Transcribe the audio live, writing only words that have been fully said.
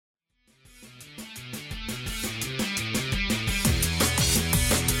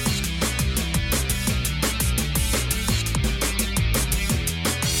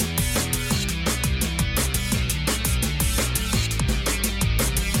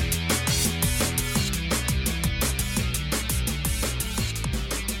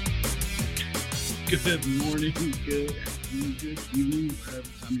Good morning, good afternoon, good evening, wherever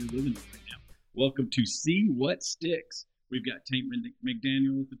time you're living right now. Welcome to See What Sticks. We've got Tank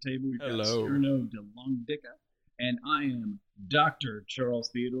McDaniel at the table. We've got Hello. Sterno DeLongdicka. And I am Dr. Charles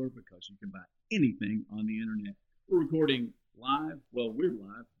Theodore, because you can buy anything on the internet. We're recording live. Well, we're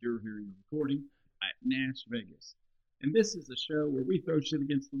live. You're hearing the recording at Nash Vegas. And this is a show where we throw shit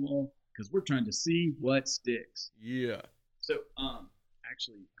against the wall because we're trying to see what sticks. Yeah. So,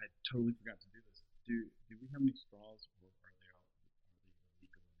 actually, I totally forgot to do this. Do we have any straws, or are they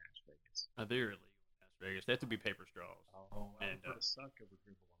illegal in Las Vegas? They're illegal in Las Vegas. They have to be paper straws. Oh, and I put a suck over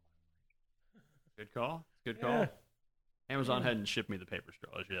dribble on my mic. Good call. Good Yeah. call. Amazon hadn't shipped me the paper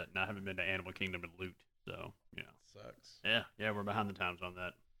straws yet, and I haven't been to Animal Kingdom and Loot, so Sucks. yeah, we're behind the times on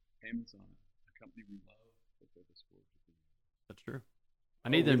that. Amazon, a company we love, but they're the sport. That's true. I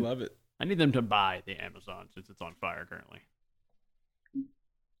need We them. love it. I need them to buy the Amazon since it's on fire currently.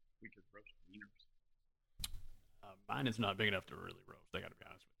 We could roast wieners. Mine is not big enough to really roast. I got to be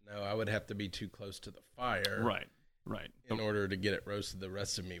honest with No, I would have to be too close to the fire. you. Right. In order to get it roasted, the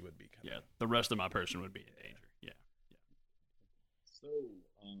rest of me would be kind Yeah, of. the rest of my person would be in danger. Yeah. So,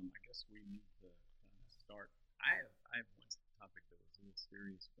 I guess we need to start. I have one topic that was a little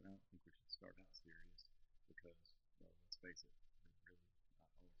serious, but I don't think we should start out serious because, well, let's face it, we're really not always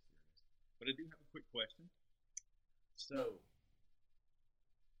serious. But I do have a quick question. So,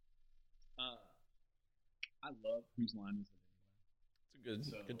 I love Whose Line Is It Anyway? It's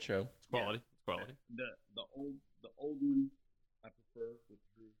a So- good show. It's quality. It's quality. The old one I prefer with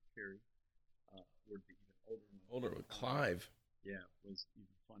Drew Carey, or the even older one. Older with Clive. Yeah, was even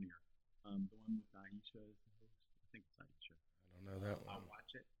funnier. The one with Aisha is the host. I think it's Aisha. I don't know that I one.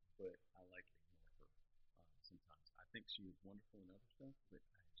 watch it, but I like ignore her sometimes. I think she is wonderful in other stuff, but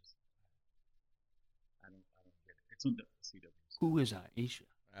I don't get it. It's on the CW. Who is Aisha?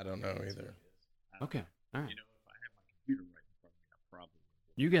 I don't know either. Okay. All right. You know, if I had my computer right in front of me, I probably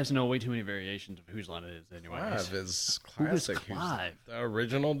would. You guys know way too many variations of Whose Line It Is anyway. Clive is Who is classic. He's Clive? the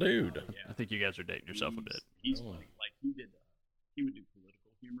original dude. Yeah. I think you guys are dating yourself a bit. He's Oh. funny. Like he would do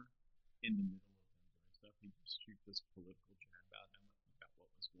political humor in the middle of them doing stuff. He'd just shoot this political jab out about what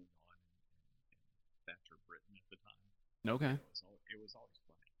was going on in Thatcher Britain at the time. Okay. It was always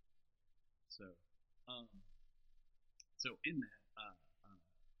funny. So, in that, of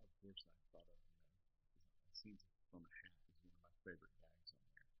course, I thought of scenes from a hat is one of my favorite gags on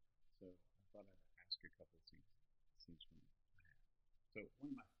there. So I thought I'd ask a couple of scenes from a hat. So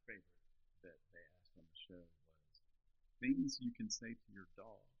one of my favorite that they asked on the show was things you can say to your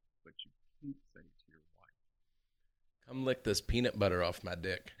dog, but you can't say to your wife. Come lick this peanut butter off my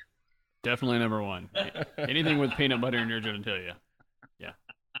dick. Definitely number one. Anything with peanut butter in your genitalia. Yeah.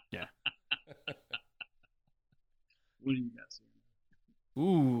 What do you got, Sarah?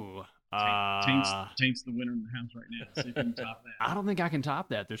 Ooh. Taint's the winner in the house right now. See if you can top that. I don't think I can top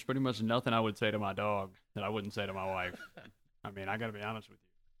that. There's pretty much nothing I would say to my dog that I wouldn't say to my wife. I mean, I got to be honest with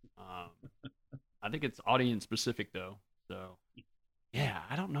you. I think it's audience specific though. So, yeah,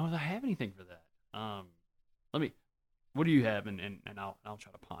 I don't know if I have anything for that. What do you have? And I'll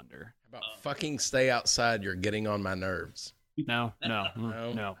try to ponder. How about fucking stay outside? You're getting on my nerves. No. No.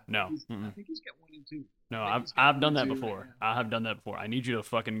 No. I think he's got one and two. No, I think he's got I've done one that and two before. right now. I have done that before. I need you to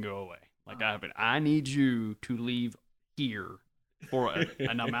fucking go away. Like I need you to leave here for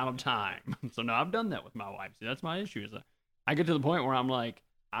an amount of time. So no, I've done that with my wife. See, that's my issue. Is I get to the point where I'm like,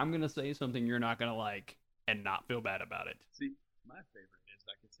 I'm gonna say something you're not gonna like and not feel bad about it. See, my favorite is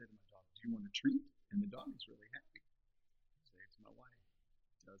I could say to my dog, "Do you want a treat?" And the dog is really happy. I say it to my wife.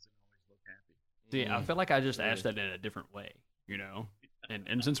 Doesn't always look happy. See, I feel like I just asked that in a different way, you know.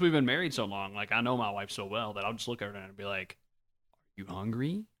 And since we've been married so long, like I know my wife so well that I'll just look at her and be like, "Are you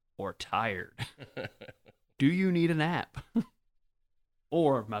hungry or tired? Do you need a nap?"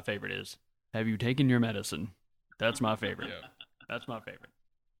 Or my favorite is, "Have you taken your medicine?" That's my favorite. Yeah. That's my favorite.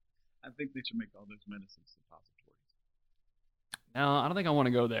 I think they should make all those medicines suppositories. No, I don't think I want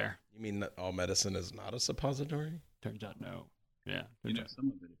to go there. You mean that all medicine is not a suppository? Turns out no. Yeah. You turns know, out- some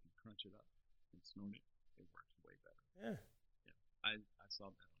of it, if you crunch it up and snort it, it works way better. Yeah. I saw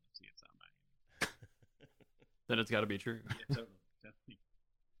that on the CSI Miami. Then it's got to be true. Yeah, totally.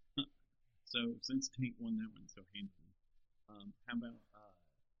 So since Tank won that one so handily, how about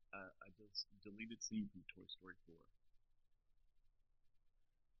a deleted scene from Toy Story 4?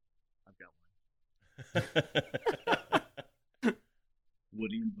 I've got one.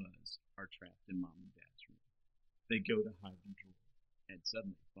 Woody and Buzz are trapped in Mom and Dad's room. They go to hide the drawer and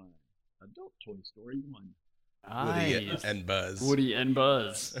suddenly find Adult Toy Story 1. Woody Nice. and Buzz. Woody and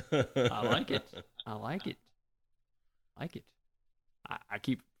Buzz. I like it. I like it. I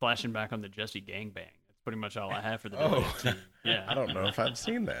keep flashing back on the Jesse Gangbang. That's pretty much all I have for the Oh. WFT. Yeah. I don't know if I've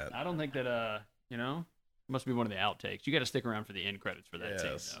seen that. I don't think that you know, it must be one of the outtakes. You got to stick around for the end credits for that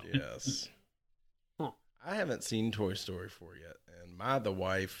Yes, scene, though. yes. Huh. I haven't seen Toy Story 4 yet, and the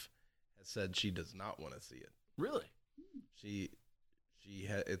wife has said she does not want to see it. Really?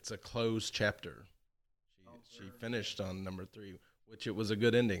 It's a closed chapter. She finished on number 3, which it was a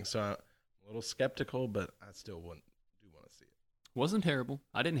good ending. So I'm a little skeptical, but I still do want to see it. Wasn't terrible.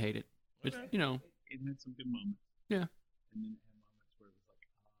 I didn't hate it. It's, Okay. you know, It had some good moments. Yeah. And then it had moments where it was like,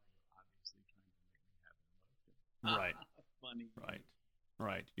 oh, you're obviously trying to make me have an emotion. Right. Funny. right.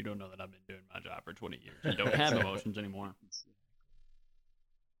 Right. You don't know that I've been doing my job for 20 years. I don't have emotions anymore.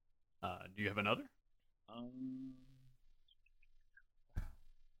 Do you have another? Well,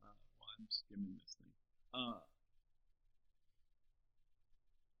 I'm skimming this thing.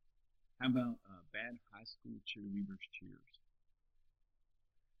 How about bad high school cheerleaders cheers?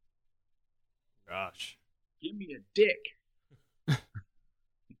 Gosh. Give me a dick.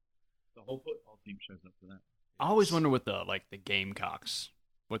 The whole football team shows up for that. I always wonder what the Gamecocks,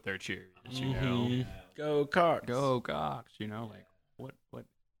 what their cheer is, you know? Mhm. Go Cox. Go Cox, you know? Like, what?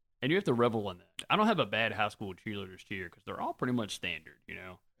 And you have to revel in that. I don't have a bad high school cheerleaders cheer because they're all pretty much standard, you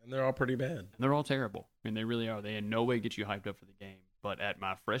know? And they're all pretty bad. And they're all terrible. I mean, they really are. They in no way get you hyped up for the game. But at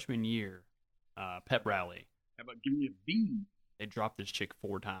my freshman year pep rally, How about give me a B? they dropped this chick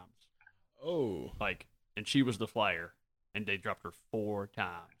 4 times. Oh. Like, and she was the flyer, and they dropped her 4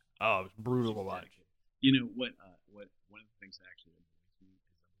 times. Oh, it was brutal to watch. You know what? One of the things that actually annoys me is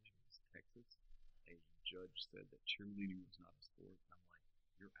I believe it was Texas. A judge said that cheerleading was not a sport. And I'm like,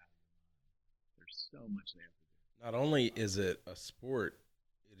 you're out of your mind. There's so much they have to do. Not only is it a sport,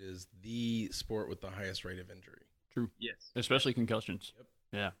 it is the sport with the highest rate of injury. True. Yes. Especially concussions.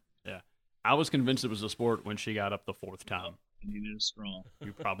 Yep. Yeah. I was convinced it was a sport when she got up the 4th time. You needed a straw.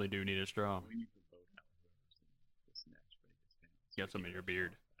 You probably do need a straw. We need to vote out whoever's in the snatch Vegas fans. Get some in your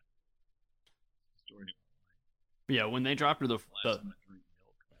beard. Story of my But yeah, when they dropped her life. Last time I drink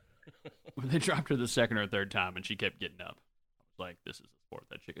milk. when they dropped her the 2nd or 3rd time and she kept getting up, I was like, this is a sport.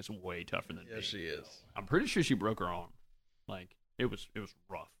 That chick is way tougher than me. Yes, she is. I'm pretty sure she broke her arm. Like, it was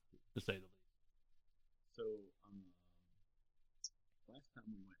rough, to say the least. So, last time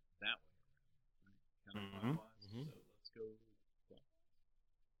we went that way around, right? Kind of Mhm. clockwise. Mhm. So let's go clockwise.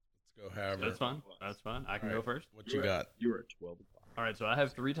 Let's go, however. That's fine. That's fine. I can All go right. first. What you got? You were at 12 o'clock. All right, so I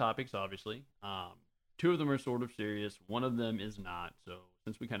have 3 topics, obviously. 2 of them are sort of serious. One of them is not. So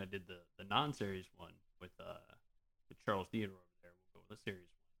since we kind of did the non-serious one with Charles Theodore over there, we'll go with a serious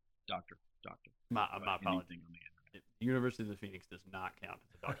one. Doctor. My About apologies. anything on the internet. The University of the Phoenix does not count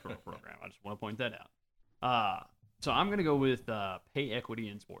as a doctoral program. I just want to point that out. So I'm going to go with pay equity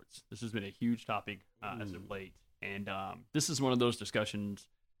in sports. This has been a huge topic as of late. And this is one of those discussions,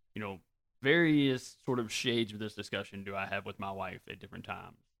 you know, various sort of shades of this discussion do I have with my wife at different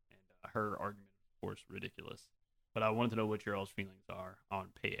times. And her argument, of course, ridiculous. But I wanted to know what your all's feelings are on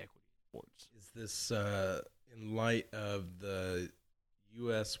pay equity in sports. Is this in light of the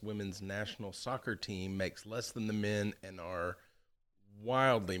U.S. women's national soccer team makes less than the men and are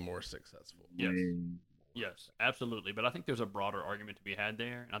wildly more successful? Yes. Way- Yes, absolutely. But I think there's a broader argument to be had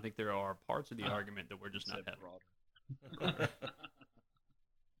there. And I think there are parts of the argument that we're just not said having. broader.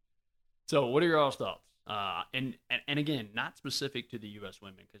 So, what are your all's thoughts? And again, not specific to the U.S.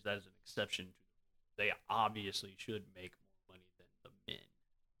 women because that is an exception to. They obviously should make more money than the men.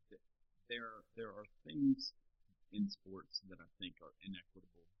 There are things in sports that I think are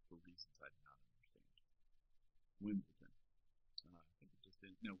inequitable for reasons I do not understand. Wimbledon. I think it just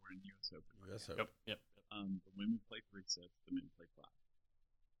didn't. No, we're in U.S. Open. right U.S. now. Open. Yep. The women play 3 sets. The men play 5.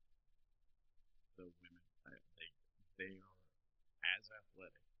 The women, they are as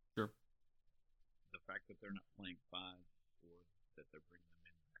athletic. Sure. The fact that they're not playing 5 or that they're bringing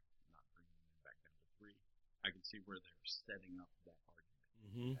them in back, not bringing them in back down to 3, I can see where they're setting up that argument,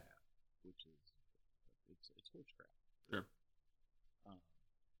 Mm-hmm. which is it's horse crap. Sure.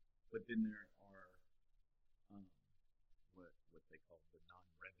 But then there are what they call the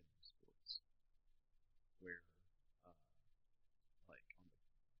non-revenue sports, where like on the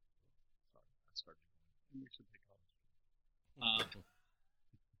sorry, I started going. We should pick college.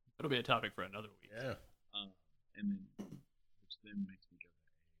 It'll be a topic for another week. Yeah. And then which then makes me go to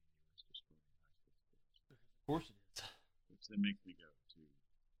AAU is destroying high school sports. Of course it is. Which then makes me go to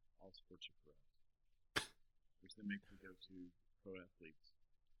all sports are corrupt. Which then makes me go to pro athletes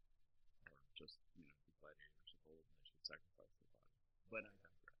are just, the gladiators of old and they should sacrifice their body. But I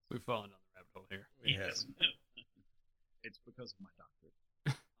digress. We've fallen down the rabbit hole here. We have. It's because of my doctorate.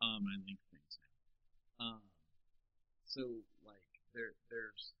 I think things now. So like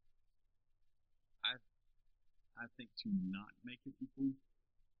there's I I think to not make it equal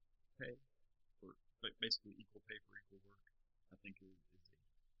pay for but basically equal pay for equal work, I think is a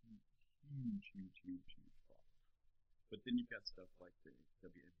huge problem. But then you've got stuff like the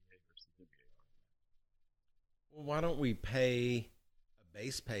WNBA versus NBA argument. Well, why don't we pay a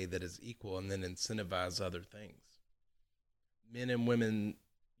base pay that is equal and then incentivize other things? Men and women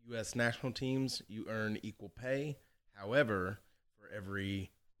U.S. national teams, you earn equal pay. However, for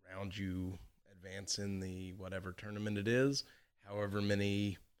every round you advance in the whatever tournament it is, however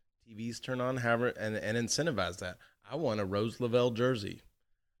many TVs turn on, and incentivize that. I want a Rose Lavelle jersey.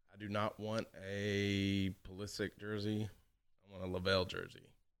 I do not want a Pulisic jersey. I want a Lavelle jersey.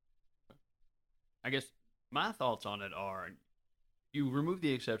 I guess my thoughts on it are you remove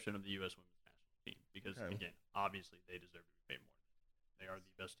the exception of the U.S. women's national team because, again, obviously they deserve to be paid more. They are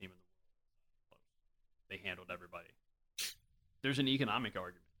the best team in the world. They handled everybody. There's an economic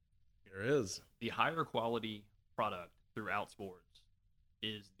argument. There is. The higher quality product throughout sports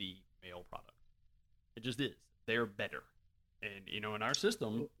is the male product. It just is. They're better. And, in our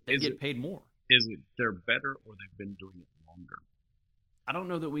system, they get paid more. Is it they're better or they've been doing it longer? I don't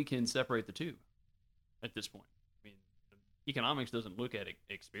know that we can separate the two at this point. I mean, economics doesn't look at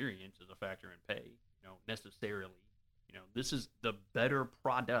experience as a factor in pay, necessarily. This is the better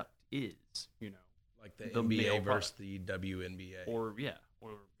product is, like the NBA versus the WNBA. Or,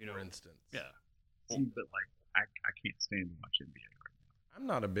 for instance. Yeah. See, but I can't stand to watch NBA right now. I'm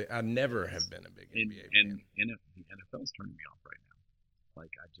not a big. I never have been a big NBA fan. And the NFL's turning me off right now. I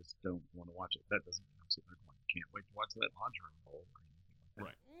just don't want to watch it. That doesn't mean I'm sitting there going, I can't wait to watch that lingerie bowl or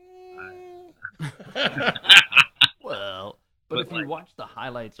anything like that. Right. Well, but if you watch the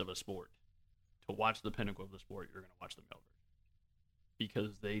highlights of a sport, to watch the pinnacle of the sport, you're going to watch the male version.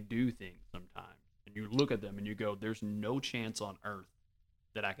 Because they do things sometimes. And you look at them and you go, there's no chance on earth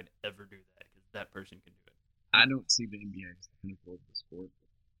that I could ever do that because that person can do it. I don't see the NBA as the pinnacle of the sport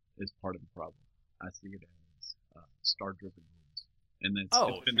as part of the problem. I see it as star-driven rules. And it's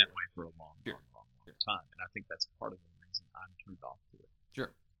been that way for a long time. And I think that's part of the reason I'm turned off to it.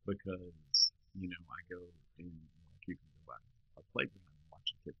 Sure. Because, I go in, you can go by a playground and watch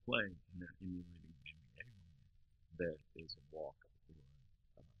a kid play, and they're emulating the NBA that is a walk or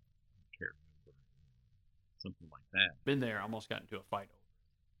a carryover, something like that. Been there, almost got into a fight over.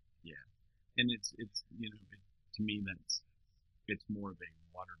 Yeah. And it's to me, it's more of a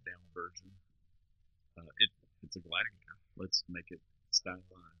watered down version. It's a gladiator. Let's make it stylized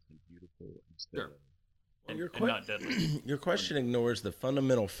and beautiful instead of. Well, not deadly. Your question ignores the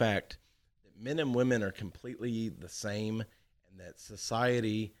fundamental fact that men and women are completely the same, and that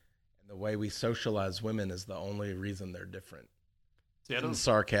society and the way we socialize women is the only reason they're different. See,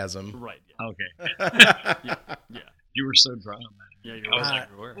 sarcasm. Right. Yeah. Okay. Yeah. You were so dry on that. Yeah, you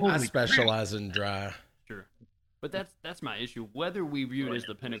were everywhere. I specialize in dry. Sure. But that's my issue. Whether we view it as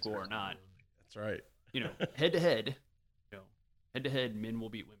the pinnacle or not. That's right. Head to head, men will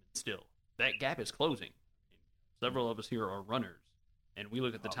beat women still. That gap is closing. Several of us here are runners, and we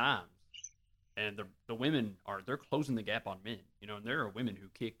look at the times, and the women they're closing the gap on men. And there are women who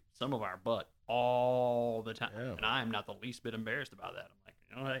kick some of our butt all the time, and I am not the least bit embarrassed about that.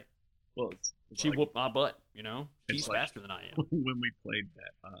 I'm like, hey, well, she whooped my butt. She's faster than I am. When we played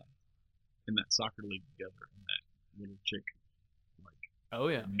that in that soccer league together, and that little chick, oh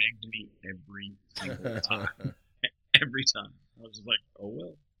yeah, megged me every single time. Every time, I was just like, oh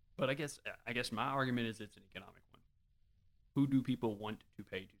well. But I guess my argument is it's an economic one. Who do people want to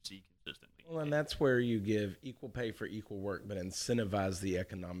pay to see consistently? Well, and that's where you give equal pay for equal work, but incentivize the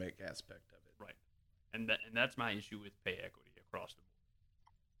economic aspect of it. Right. And that's my issue with pay equity across the board.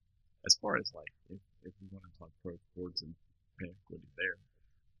 As far as if we want to talk pro sports and pay equity there,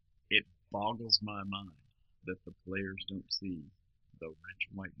 it boggles my mind that the players don't see the rich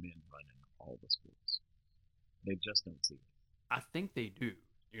white men running all the sports. They just don't see it. I think they do.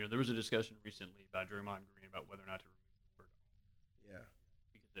 There was a discussion recently by Draymond Green about whether or not to remove the word. Yeah.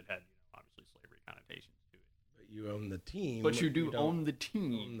 Because it had, obviously slavery connotations to it. But you own the team. But you do own the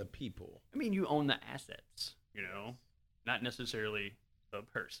team. Own the people. I mean, you own the assets, not necessarily the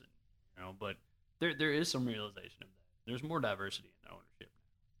person, but there is some realization of that. There's more diversity in the ownership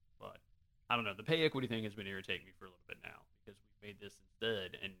now. But I don't know. The pay equity thing has been irritating me for a little bit now because we've made this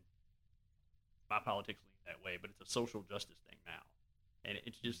instead, and my politics lean that way, but it's a social justice thing now. And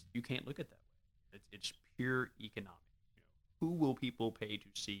it's just, you can't look at it that way. It's pure economic. Who will people pay to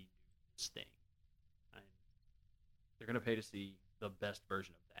see this thing? And they're going to pay to see the best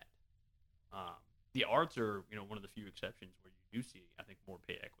version of that. The arts are, one of the few exceptions where you do see, I think, more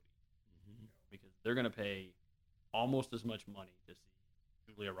pay equity. Because they're going to pay almost as much money to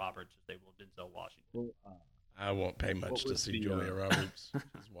see Julia Roberts as they will Denzel Washington. Well, I won't pay much to was see the, Julia Roberts.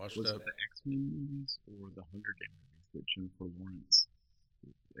 She's washed was up. it the X-Men movies or the Hunger Games movies that Jennifer Lawrence?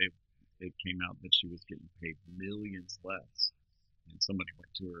 It came out that she was getting paid millions less, and somebody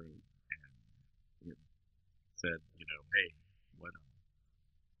went to her and said, hey, what,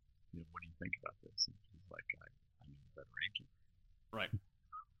 what do you think about this? And she's like, I'm a better agent. Right.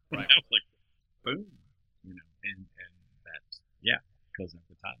 And Right. I was like, boom, and that's because at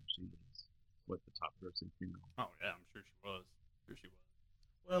the time she was the top grossing female. Oh yeah, I'm sure she was.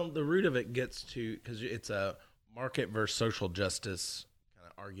 Well, the root of it gets to, because it's a market versus social justice kind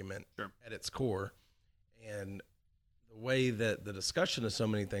of argument at its core. And the way that the discussion of so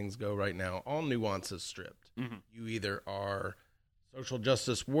many things go right now, all nuance is stripped. Mm-hmm. You either are social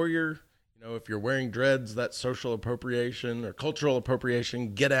justice warrior, if you're wearing dreads, that's social appropriation or cultural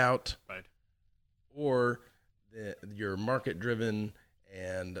appropriation, get out. Right. Or you're market driven,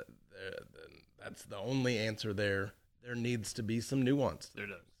 and that's the only answer there. There needs to be some nuance. There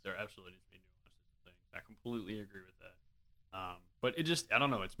does. There absolutely needs to be nuances. I completely agree with that. But it just, I don't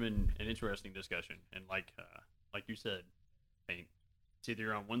know. It's been an interesting discussion, and like you said, it's either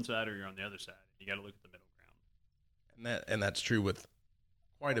you're on one side or you're on the other side. You got to look at the middle ground. And that's true with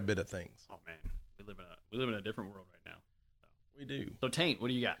quite a bit of things. Oh man, we live in a different world right now. So. We do. So Taint, what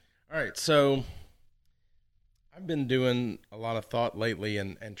do you got? All right, so I've been doing a lot of thought lately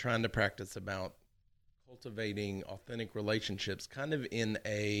and trying to practice about cultivating authentic relationships, kind of in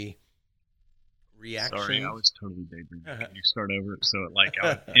a reaction. Sorry, I was totally daydreaming. Can you start over? So,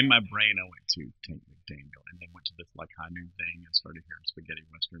 in my brain, I went to Tank McDaniel and then went to this high noon thing and started hearing spaghetti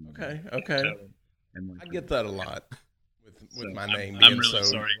western. Okay. And I get that a lot with my name I'm being really so.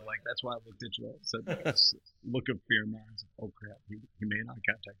 sorry. That's why I looked at you all. Said this look of fear in my eyes. Oh crap! He made eye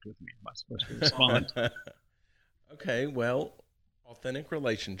contact with me. Am I supposed to respond? Okay, well, authentic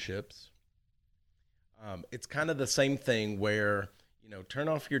relationships. It's kind of the same thing where, turn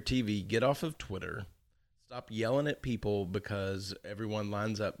off your TV, get off of Twitter, stop yelling at people because everyone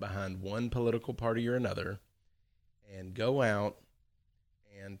lines up behind one political party or another, and go out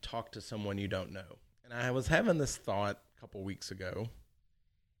and talk to someone you don't know. And I was having this thought a couple weeks ago,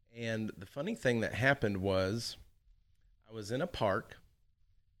 and the funny thing that happened was I was in a park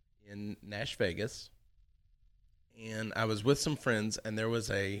in Nash Vegas, and I was with some friends, and there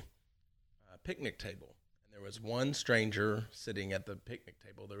was a picnic table. And there was one stranger sitting at the picnic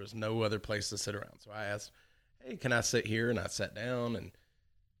table. There was no other place to sit around. So I asked, hey, can I sit here? And I sat down, and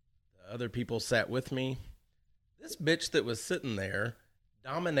the other people sat with me. This bitch that was sitting there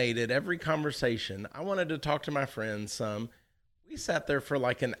dominated every conversation. I wanted to talk to my friends some. We sat there for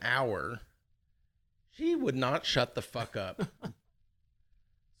like an hour. She would not shut the fuck up.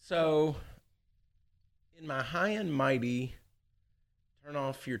 So in my high and mighty, turn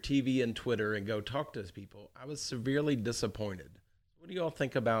off your TV and Twitter and go talk to people, I was severely disappointed. What do you all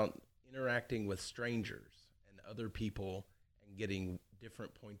think about interacting with strangers and other people and getting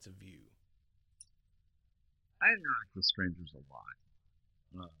different points of view? I interact with strangers a lot.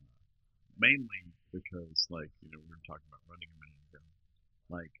 Mainly because, we were talking about running a minute ago.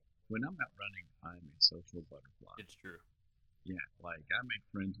 When I'm out running, I'm a social butterfly. It's true. Yeah, I make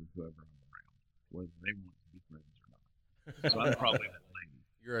friends with whoever I'm around, whether they want to be friends or not. So I'm probably that lady.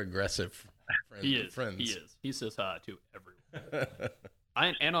 You're aggressive friend. He is. Friends. He is. He says hi to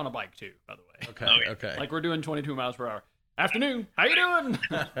everyone. And on a bike too, by the way. Okay. Okay. Like we're doing 22 miles per hour. Afternoon. How you doing?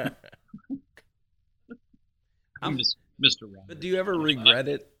 I'm just Mr. Round. But do you ever regret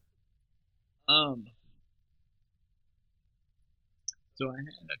it? So I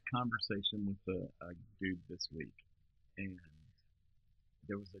had a conversation with a dude this week, and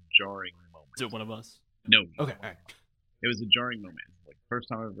there was a jarring moment. Is it one of us? No. Okay. All right. It was a jarring moment. It was first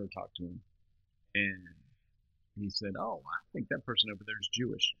time I ever talked to him, and he said, "Oh, I think that person over there is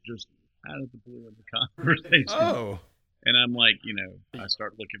Jewish." Just out of the blue in the conversation. Oh. And I'm like, I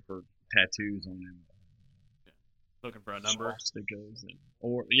start looking for tattoos on him. Looking for a number. Swastikas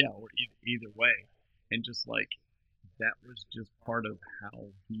or either way, and just that was just part of how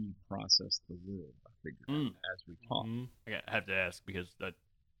he processed the world. I figured as we talked. I have to ask because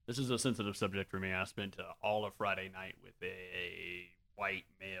this is a sensitive subject for me. I spent all of Friday night with a white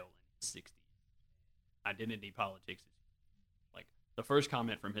male in his 60s. Identity politics is the first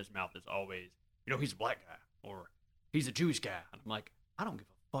comment from his mouth is always, he's a black guy or he's a Jewish guy, and I'm like, I don't give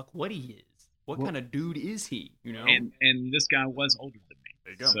a fuck what he is. What kind of dude is he? And this guy was older than me.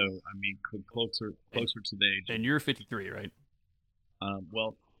 There you go. So I mean, closer to the age. And you're 53, right?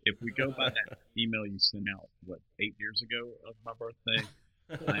 Well, if we go by that email you sent out, 8 years ago of my birthday,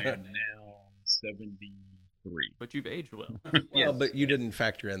 I am now 73. But but you've aged well. Well, Yes. but you didn't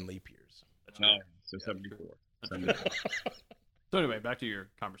factor in leap years. That's No, right. so Yeah, 74. That's 74. So anyway, back to your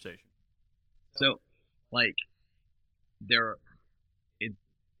conversation. So, like, there, it,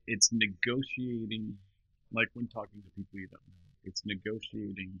 it's negotiating, like when talking to people you don't know, it's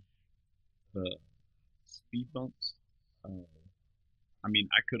negotiating the speed bumps. I mean,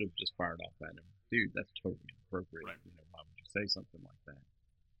 I could have just fired off at him, dude. That's totally inappropriate. Right. You know, why would you say something like that?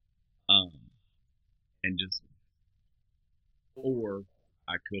 And just, or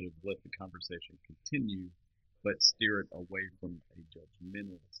I could have let the conversation continue, but steer it away from a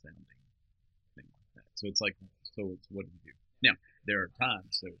judgmental sounding thing like that. So it's like, so it's what do you do? Now, there are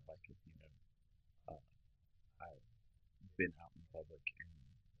times, so like if you know, I've been out in public and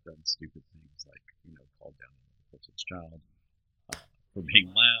done stupid things like, you know, called down another person's child for being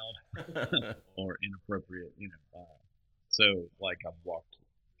loud or inappropriate, you know. So like I've walked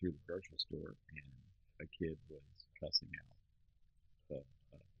through the grocery store and a kid was cussing out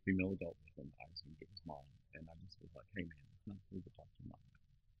a female adult with him. I assumed it was mom, and I just was like, "Hey man, it's not cool to talk to mom."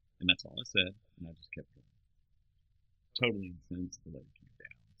 And that's all I said, and I just kept going. Totally incensed the lady came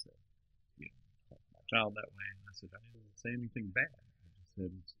down and said, "You know, talk to my child that way." And I said, "I didn't say anything bad. I just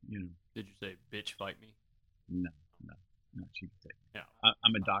said, it's, you know." Did you say, "Bitch, fight me"? No, she can take me. Yeah,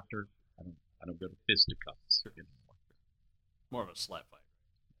 I'm a doctor. I don't go to fisticuffs anymore. more of a slap fight.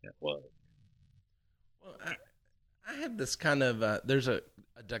 Yeah, well, Well, I have this kind of there's a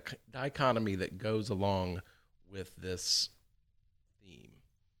dichotomy that goes along with this theme.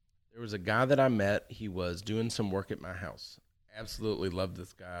 There was a guy that I met. He was doing some work at my house. Absolutely loved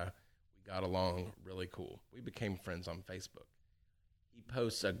this guy. We got along really cool. We became friends on Facebook. He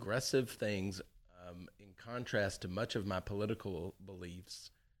posts aggressive things in contrast to much of my political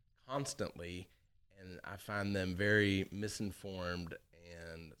beliefs constantly, and I find them very misinformed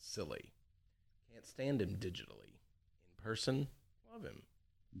and silly. Can't stand him digitally. In person, love him.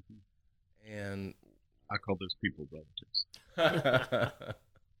 And I call those people relatives.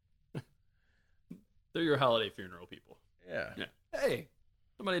 They're your holiday funeral people. yeah. Hey,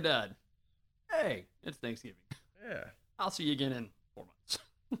 somebody died. Hey, it's Thanksgiving. Yeah. I'll see you again in 4 months.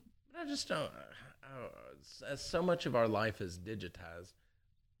 But I just don't. As so much of our life is digitized,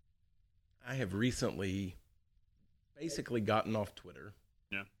 I have recently basically gotten off Twitter.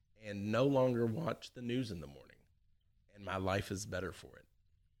 Yeah. And no longer watch the news in the morning. And my life is better for it.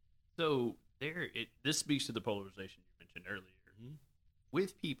 So this speaks to the polarization you mentioned earlier. Mhm.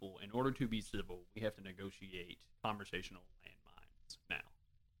 With people, in order to be civil, we have to negotiate conversational landmines now.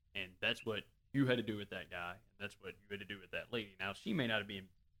 And that's what you had to do with that guy. And that's what you had to do with that lady. Now, she may not have been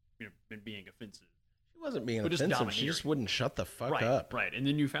being offensive. She wasn't being But just offensive. She just domineering. wouldn't shut the fuck right, up. Right. And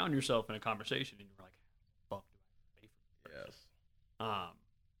then you found yourself in a conversation and you were like, fuck, do I pay for this? Yes.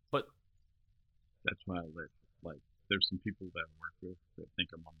 But That's why I let, like, there's some people that I work with that think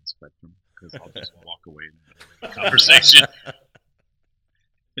I'm on the spectrum because I'll just walk away in the middle of the conversation.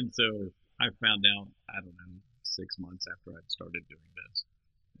 And so I found out, I don't know, 6 months after I'd started doing this,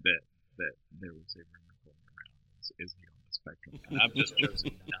 that there was a rumor going around, is he on the spectrum? And I've just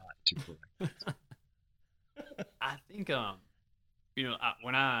chosen not to correct it. I think,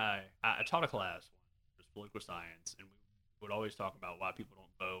 when I taught a class, it was political science, and we would always talk about why people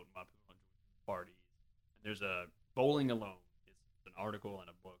don't vote and why people don't join parties. And there's a Bowling Alone. It's an article and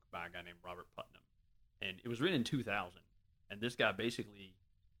a book by a guy named Robert Putnam, and it was written in 2000. And this guy basically,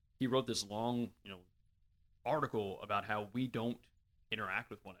 he wrote this long, article about how we don't interact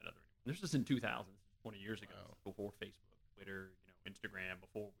with one another. And this was in 2000, 20 years ago, Wow. before Facebook, Twitter, Instagram,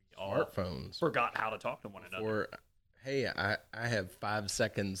 before we all Smartphones. forgot how to talk to one another. Or, hey, I have 5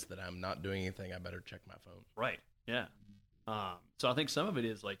 seconds that I'm not doing anything. I better check my phone. Right. Yeah. So I think some of it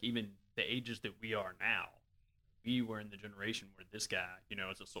is like even the ages that we are now, we were in the generation where this guy,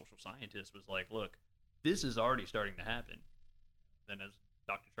 as a social scientist, was like, look, this is already starting to happen. Then as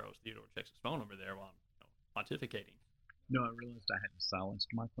Dr. Charles Theodore checks his phone over there while I'm pontificating. No, I realized I hadn't silenced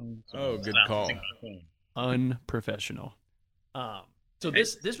my phone. So Oh, I was good silencing call. my phone. Unprofessional. So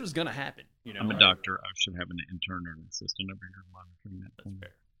this was gonna happen, I'm a doctor. I should have an intern or an assistant over here monitoring that That's phone.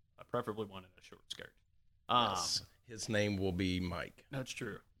 fair. I preferably one in a short skirt. Yes. His name will be Mike. That's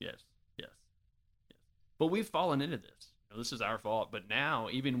true. Yes. But we've fallen into this. This is our fault. But now,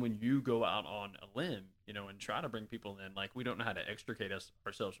 even when you go out on a limb, and try to bring people in, like we don't know how to extricate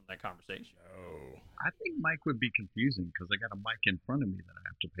ourselves from that conversation. Oh. I think Mike would be confusing because I got a mic in front of me that I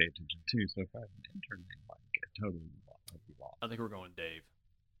have to pay attention to. So if I have an intern named Mike, I'd be lost. I think we're going Dave.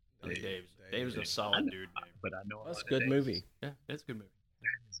 Dave. Dave's a Dave. solid dude name. But I know a That's lot a good of movie. Daves. Yeah, it's a good movie.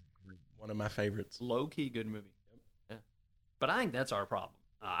 That is a great. One of my favorites. Low key good movie. Yeah. But I think that's our problem.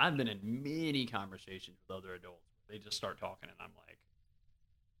 I've been in many conversations with other adults. they just start talking, and I'm like,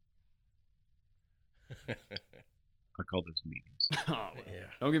 I call those meetings. oh, Yeah.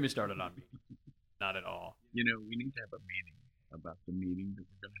 don't get me started on me. Not at all. You know, we need to have a meeting about the meeting that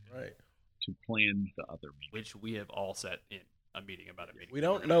we're going to have Right. to plan the other meeting. Which we have all set in a meeting about a meeting. We that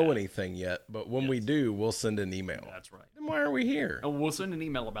don't we're gonna know have. anything yet, but when we Yes. do, we'll send an email. That's right. Then why are we here? And we'll send an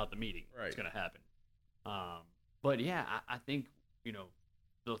email about the meeting. Right. That's going to happen. But yeah, I think, you know,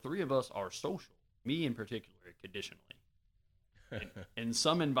 the three of us are social. Me in particular, conditionally. In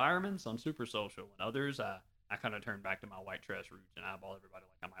some environments, I'm super social. In others, I kind of turn back to my white trash roots and eyeball everybody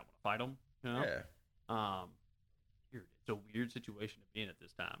like I might want to fight them. You know? Yeah. Weird. It's a weird situation to be in at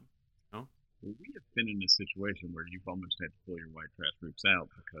this time. Well, we have been in a situation where you've almost had to pull your white trash roots out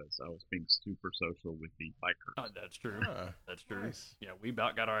because I was being super social with the bikers. Oh, that's true. Huh. That's true. Nice. Yeah, we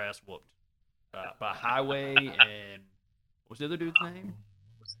about got our ass whooped by Highway and what was the other dude's name?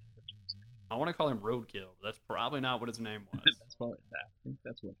 What was the other dude's name? I want to call him Roadkill, but that's probably not what his name was. That's probably, I think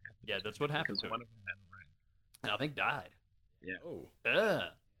that's what happened. Yeah, that's what happened Because to him. one of them had a wreck. And I think died. Yeah. Oh. Yeah.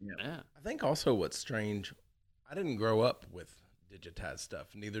 Yeah. Yeah. I think also what's strange, I didn't grow up with digitized stuff.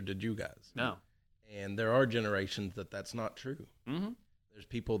 Neither did you guys. No. And there are generations that's not true. Mm-hmm. There's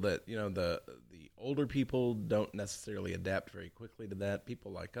people that, you know, the older people don't necessarily adapt very quickly to that.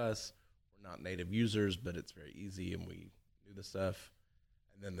 People like us, we're not native users, but it's very easy and we do the stuff.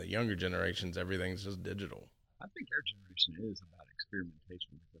 And then the younger generations, everything's just digital. I think our generation is about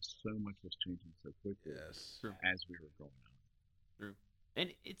experimentation because so much was changing so quickly Yes. True. as we were growing up. True.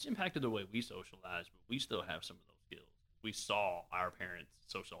 And it's impacted the way we socialize, but we still have some of those skills. We saw our parents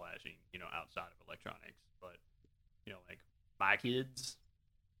socializing, you know, outside of electronics, but, you know, like my kids,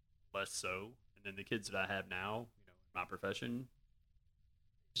 less so. And then the kids that I have now, you know, in my profession,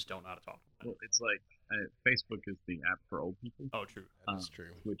 just don't know how to talk to them. Well, it's like Facebook is the app for old people, Oh, true. That's true.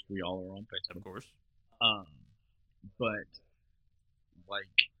 which we all are on Of Facebook. course. But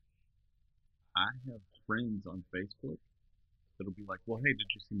like, I have friends on Facebook that'll be like, "Well, hey, did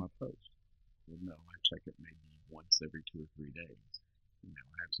you see my post?" Well, no, I check it maybe once every 2 or 3 days. You know,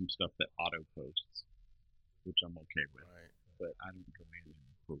 I have some stuff that auto posts, which I'm okay with, Right. but I don't go in and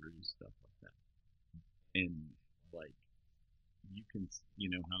peruse stuff like that. And like, you can, you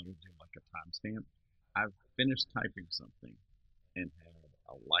know, how to do like a timestamp. I've finished typing something and had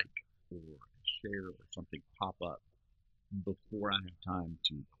a like or a share or something pop up before I have time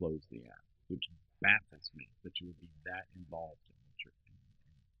to close the app, which baffles me that you would be that involved in what you're doing.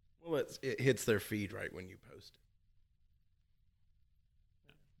 Well, it hits their feed right when you post it.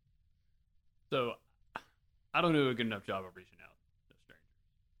 So I don't do a good enough job of reaching out to strangers.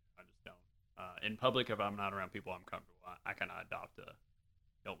 I just don't. In public, if I'm not around people I'm comfortable, I kind of adopt a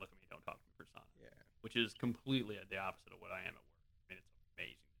don't look at me, don't talk to me persona, Yeah. which is completely the opposite of what I am at work. I mean, it's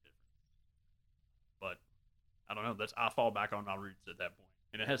amazing the difference. But I don't know. I fall back on my roots at that point,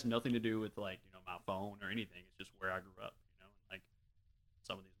 and it has nothing to do with like, you know, my phone or anything. It's just where I grew up. You know, like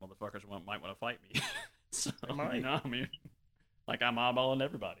some of these motherfuckers might want to fight me. So, They might. you know, I mean, like I'm eyeballing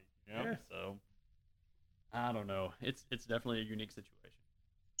everybody. You know, Yeah. so I don't know. It's definitely a unique situation.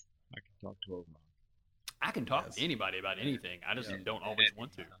 I can talk to a rock. I can talk Yes. to anybody about anything. I just Yeah. don't always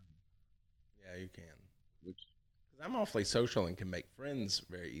want to. Yeah, you can. Which 'Cause I'm awfully social and can make friends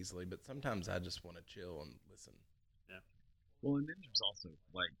very easily, but sometimes I just want to chill and listen. Well, and then there's also,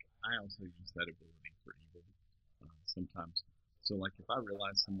 like, I also use that ability for evil sometimes. So, like, if I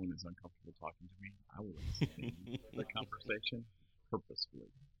realize someone is uncomfortable talking to me, I will extend the conversation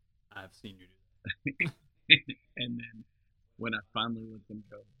purposefully. I've seen you do And then when I finally let them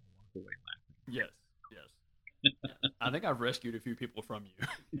go, I walk away laughing. that. Yes. I think I've rescued a few people from you.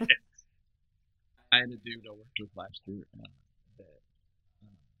 I had a dude I worked with last year that,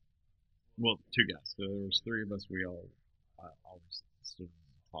 well, 2 guys. So there was 3 of us. We all always stood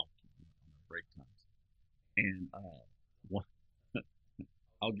and talked on our break times. And one,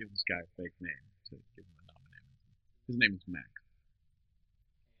 I'll give this guy a fake name to give him anonymity. His name is Max.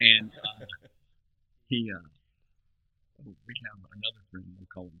 And we have another friend, we'll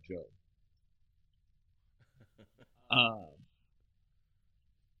call him Joe.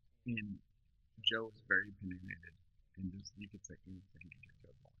 And Joe is very opinionated, and just you could say anything to get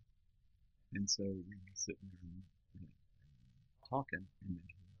Joe going. And so we'd be sitting there and talking, and then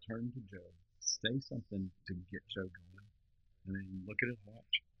he would turn to Joe, say something to get Joe going, and then look at his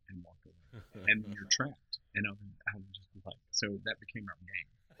watch and walk away. And you're trapped. And I would just be like, so that became our game.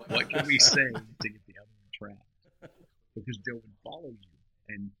 What can we say to get the other one trapped? Because Joe would follow you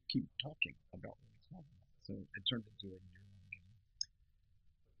and keep talking about what he's talking about. So it turned into a year-long game.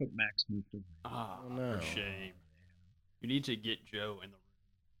 But Max moved away. Ah, Oh, no. for shame. You need to get Joe in the room,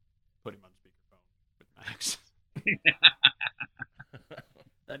 put him on speakerphone with Max.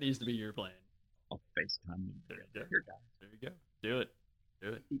 That needs to be your plan. I'll FaceTime them. There you go. Here, guys. There you go. Do it. Do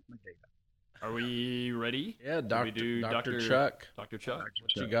it. Eat my data. Are we ready? Yeah, Should we Dr. do Dr. Dr. Chuck. Dr. Chuck. Dr.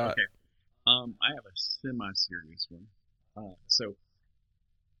 What you Chuck. got? Okay. I have a semi-serious one.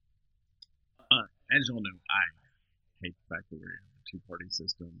 As y'all know, I hate the fact that we're in a two-party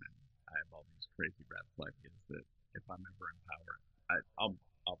system, and I have all these crazy radical ideas that if I'm ever in power, I'll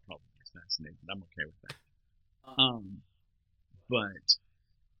probably be assassinated. I'm okay with that.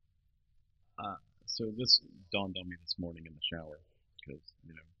 So this dawned on me this morning in the shower because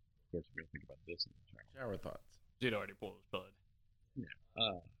of course, we're gonna think about this in the shower. Shower thoughts. He'd already pulled his blood.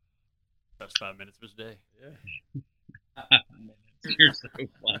 Best 5 minutes of his day. Yeah. You're so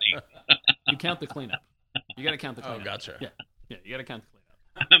funny. You count the cleanup. You got to count the Oh, cleanup. gotcha. Yeah, you got to count the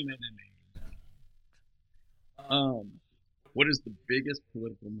cleanup. I'm in an age. What is the biggest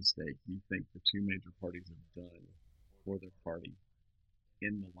political mistake you think the two major parties have done for their party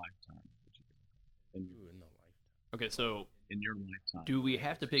in the lifetime? Ooh, in the life. Okay, so In your lifetime. do we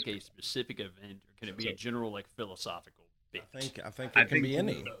have to pick a specific event, or can it be a general, like, philosophical bit? I think it can be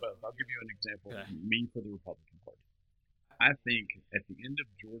any. I'll give you an example. Okay. Me for the Republican Party. I think at the end of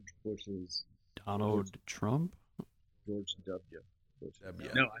George Bush's Donald Trump? George W. Bush. W.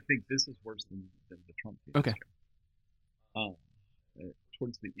 No, I think this is worse than the Trump Okay. fiasco.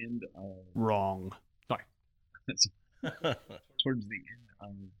 Towards the end of Wrong. Sorry. towards the end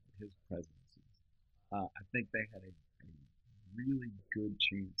of his presidency, I think they had a really good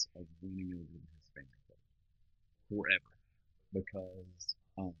chance of winning over the Hispanic vote forever because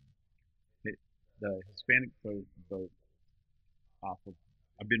the Hispanic vote off of,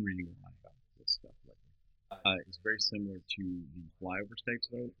 I've been reading a lot about this stuff lately. It's very similar to the flyover states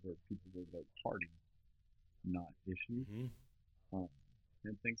vote, where people will vote party, not issue, Mhm.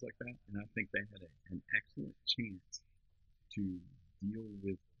 and things like that. And I think they had an excellent chance to deal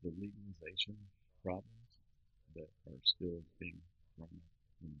with the legalization problems that are still being thrown up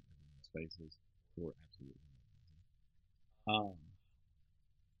in everyone's faces for absolutely no reason.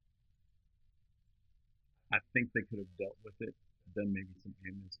 I think they could have dealt with it, done maybe some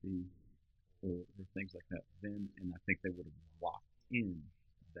amnesty or things like that then, and I think they would have locked in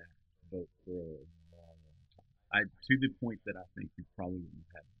that vote for a long, long time. To the point that I think you probably wouldn't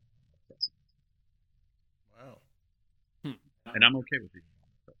have had a precedent. Wow. And I'm okay with the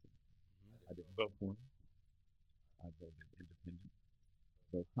precedent. I didn't vote for him. I voted independent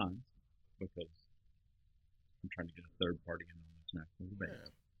both times because I'm trying to get a third party in on this national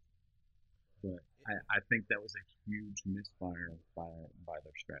debate. Yeah. But I think that was a huge misfire by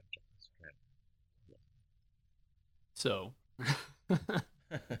their strategy. So.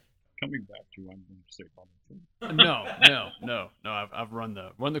 Coming back to, I'm going to say Donald Trump. No. I've run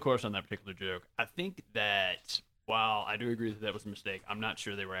the course on that particular joke. I think that while I do agree that was a mistake, I'm not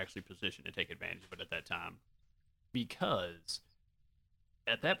sure they were actually positioned to take advantage of it at that time, because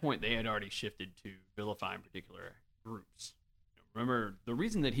at that point they had already shifted to vilifying particular groups. Remember, the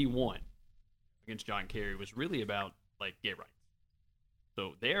reason that he won against John Kerry was really about, like, gay rights.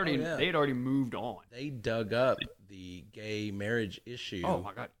 So they had already moved on. They dug up the gay marriage issue. Oh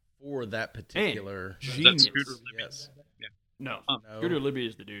my God. For that particular Genius. Scooter Libby. Yes. Yeah. No, No. Scooter Libby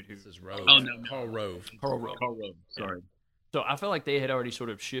is the dude who. This is Rove. Oh, no. Karl Rove. Karl Rove. Sorry. So I felt like they had already sort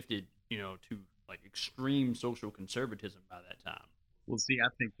of shifted, to like extreme social conservatism by that time. Well, see, I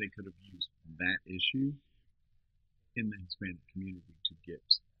think they could have used that issue in the Hispanic community to get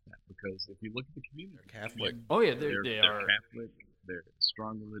that, because if you look at the community, They're Catholic. Oh yeah, they're they are. Catholic. They're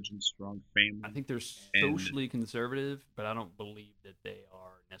strong religion, strong family. I think they're And- socially conservative, but I don't believe that they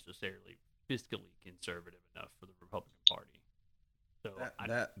are necessarily fiscally conservative enough for the Republican Party. So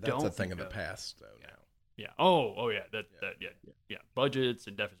That's don't a thing of the think past, though. Yeah. Now. Yeah. Oh yeah. Yeah. Budgets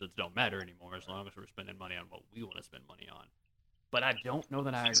and deficits don't matter anymore as long as we're spending money on what we want to spend money on. But I don't know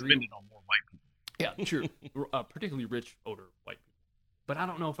that I agree. Spend it on more white people. Yeah, true. Particularly rich, older white people. But I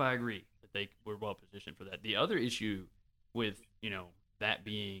don't know if I agree that they were well positioned for that. The other issue with, that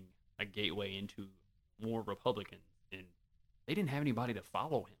being a gateway into more Republicans, and they didn't have anybody to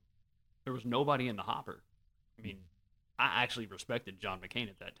follow him. There was nobody in the hopper. I mean, I actually respected John McCain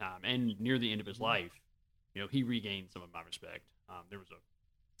at that time, and near the end of his life, he regained some of my respect. There was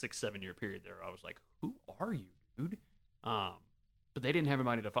a 6-7 year period there. I was like, who are you, dude? But they didn't have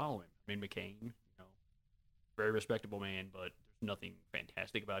anybody to follow him. I mean, McCain, very respectable man, but there's nothing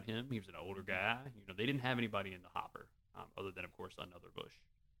fantastic about him. He was an older guy. They didn't have anybody in the hopper, other than, of course, another Bush.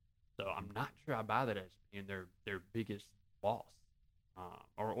 So I'm not sure I buy that as being their biggest loss,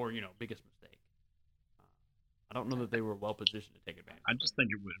 or biggest mistake. I don't know that they were well positioned to take advantage. I just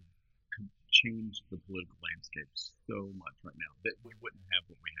think it would have changed the political landscape so much right now that we wouldn't have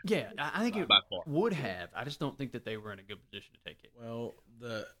what we have. Yeah, I think it By far. would have. I just don't think that they were in a good position to take it. Well,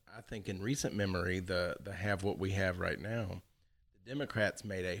 I think in recent memory, the have what we have right now, the Democrats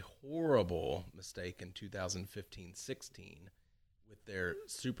made a horrible mistake in 2015-16 with their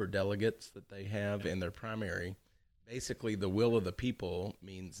super delegates that they have in their primary. Basically, the will of the people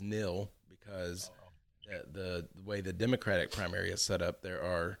means nil because the way the Democratic primary is set up, there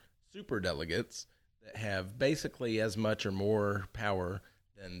are super delegates that have basically as much or more power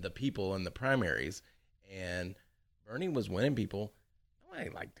than the people in the primaries. And Bernie was winning people. Nobody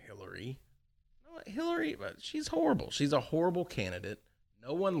liked Hillary. Hillary, she's horrible. She's a horrible candidate.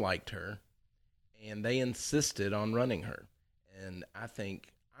 No one liked her. And they insisted on running her. And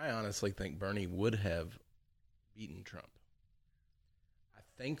I honestly think Bernie would have beaten Trump. I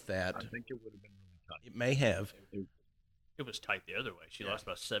think I think it would have been really tough. it may have. It was tight the other way. She lost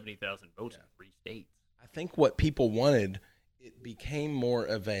about 70,000 votes in 3 states. I think what people wanted, it became more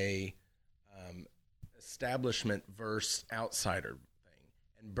of a establishment versus outsider thing.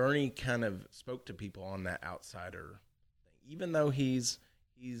 And Bernie kind of spoke to people on that outsider thing. Even though he's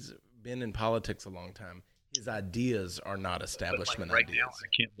been in politics a long time, his ideas are not establishment right ideas. now, I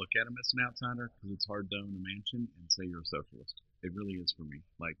can't look at him as an outsider because it's hard to own a mansion and say you're a socialist. It really is for me.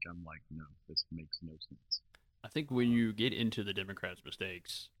 I'm like, no, this makes no sense. I think when you get into the Democrats'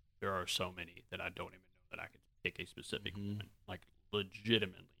 mistakes, there are so many that I don't even know that I can pick a specific one, like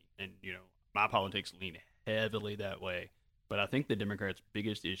legitimately. And, my politics lean heavily that way. But I think the Democrats'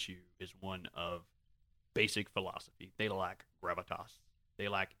 biggest issue is one of basic philosophy. They lack gravitas. They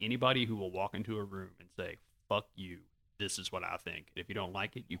lack anybody who will walk into a room and say, fuck you, this is what I think. And if you don't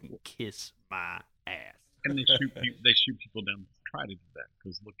like it, you can kiss my ass. And they shoot people down that try to do that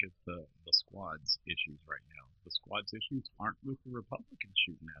because look at the squads issues right now. The squads issues aren't with the Republicans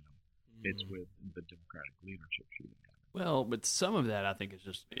shooting at them. It's with the Democratic leadership shooting at them. Well, but some of that I think is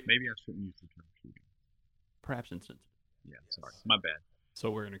just Maybe I shouldn't use the term shooting. perhaps insensitive. Yeah, sorry. My bad. So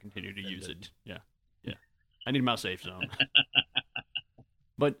we're going to continue to use it. Yeah. I need my safe zone.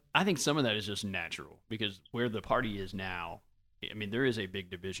 But I think some of that is just natural because where the party is now, I mean, there is a big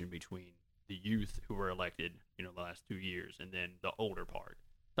division between the youth who were elected, the last 2 years, and then the older part.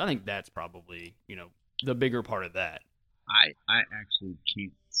 So I think that's probably, the bigger part of that. I actually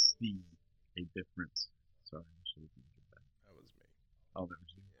can't see a difference. Sorry, I should have did that. That was me. Oh, that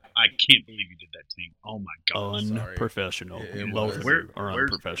was you. I can't believe you did that, team. Oh my gosh. Unprofessional. It Both was. of you are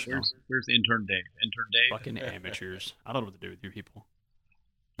unprofessional. Where's intern Dave? Intern Dave? Fucking amateurs. I don't know what to do with you people.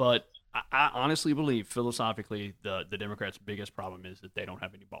 But I honestly believe philosophically the Democrats' biggest problem is that they don't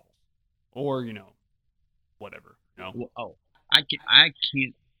have any balls. Or, whatever. Well, I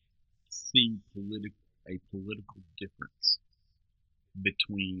can't see a political difference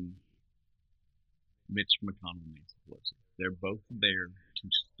between Mitch McConnell and Nancy Pelosi. They're both there to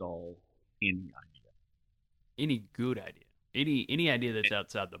stall any idea. Any good idea. Any idea that's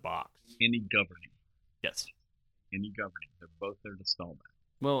outside the box. Any governing. Yes. Any governing. They're both there to stall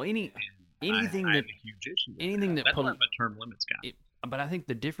that. Well, anything I that have a huge issue with anything that that's why I'm a term limits guy. But I think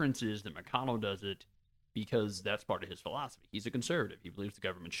the difference is that McConnell does it because that's part of his philosophy. He's a conservative. He believes the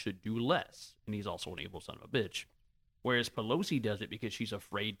government should do less, and he's also an evil son of a bitch. Whereas Pelosi does it because she's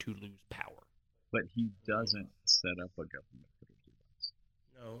afraid to lose power. But he doesn't set up a government that will do less.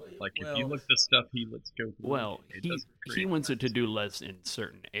 No, Like if you look at the stuff he lets go through, Well, it he doesn't he create wants it to less. do less in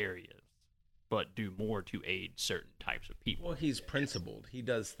certain areas, but do more to aid certain types of people. well, he's principled. He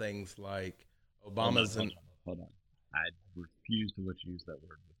does things like Hold on, Obama's and hold on. I refuse to let you use that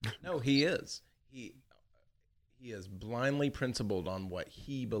word. no, he is. He is blindly principled on what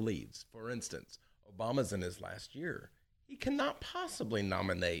he believes. For instance, Obama's in his last year. He cannot possibly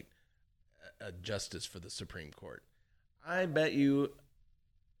nominate a justice for the Supreme Court. I bet you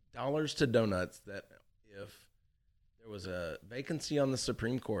dollars to donuts that if there was a vacancy on the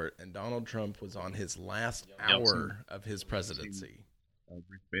Supreme Court and Donald Trump was on his last hour of his presidency. Ruth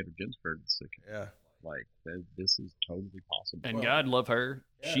Bader Ginsburg is sick. Yeah. Like this is totally possible. And God love her,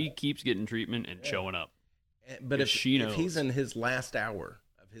 Yeah. she keeps getting treatment and showing up. But Because she if he's knows. in his last hour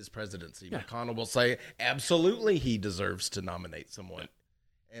of his presidency, Yeah. McConnell will say, absolutely, he deserves to nominate someone.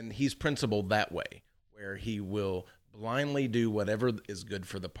 And he's principled that way, where he will blindly do whatever is good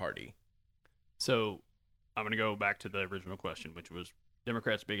for the party. So I'm going to go back to the original question, which was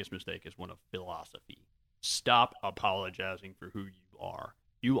Democrats' biggest mistake is one of philosophy. Stop apologizing for who you are.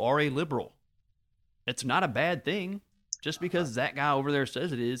 You are a liberal. It's not a bad thing. Just because that guy over there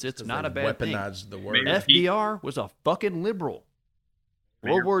says it is, it's 'Cause not they a bad thing. weaponized the word. Mayor- FDR was a fucking liberal.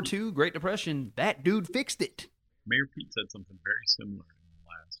 Mayor World War Pete- II, Great Depression, that dude fixed it. Mayor Pete said something very similar in the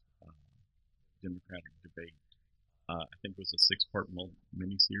last Democratic debate. I think it was a 6-part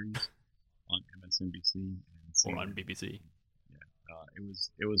miniseries on MSNBC and Or on CNN. BBC.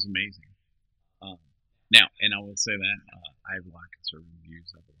 It was amazing. Now, and I will say that I have a lot of conservative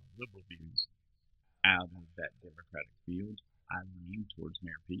views, I have a lot of liberal views. Out of that Democratic field, I lean towards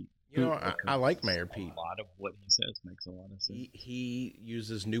Mayor Pete. You know, I like Mayor Pete. A lot of what he says makes a lot of sense. He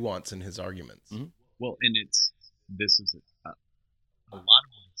uses nuance in his arguments. Mhm. Well, and this is a lot of what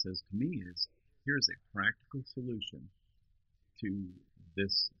it says to me is here's a practical solution to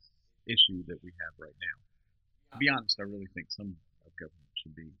this issue that we have right now. To be honest, I really think some of government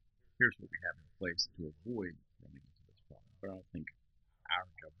should be here's what we have in place to avoid running into this problem. But I don't think our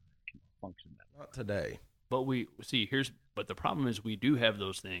government can function that way. Not today. But but the problem is we do have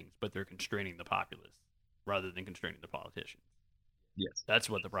those things, but they're constraining the populace rather than constraining the politicians. Yes. That's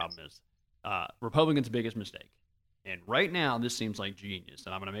what the problem is. Republicans' biggest mistake. And right now, this seems like genius.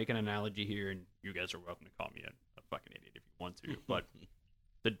 And I'm going to make an analogy here, and you guys are welcome to call me a fucking idiot if you want to. But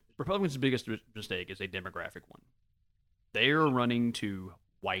the Republicans' biggest mistake is a demographic one. They are running to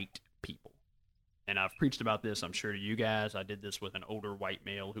white people. And I've preached about this, I'm sure, to you guys. I did this with an older white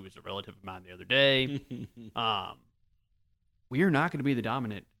male who was a relative of mine the other day. We are not going to be the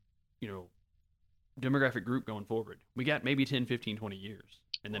dominant, demographic group going forward. We got maybe 10, 15, 20 years.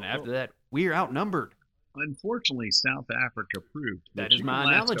 And then after that, we are outnumbered. Unfortunately, South Africa proved That is you my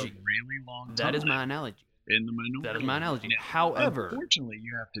can last analogy. a really long time. That is my analogy. In the minority. That is my analogy. Now, However, unfortunately,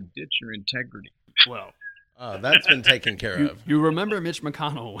 you have to ditch your integrity. well, That's been taken care of. you remember Mitch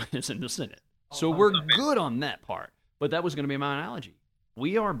McConnell is in the Senate. So we're good on that part. But that was going to be my analogy.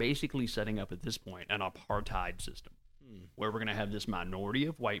 We are basically setting up at this point an apartheid system where we're going to have this minority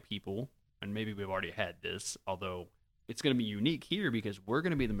of white people, and maybe we've already had this, although it's going to be unique here because we're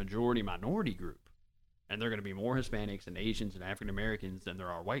going to be the majority minority group. And they're going to be more Hispanics and Asians and African Americans than there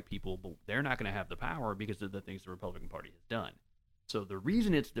are white people, but they're not going to have the power because of the things the Republican Party has done. So the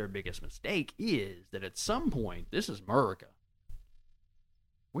reason it's their biggest mistake is that at some point, this is America,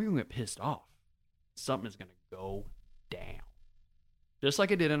 we're going to get pissed off. Something is going to go down. Just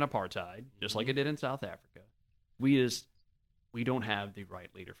like it did in apartheid, just like it did in South Africa. We don't have the right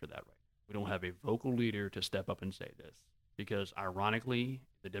leader for that right now. We don't have a vocal leader to step up and say this. Because ironically,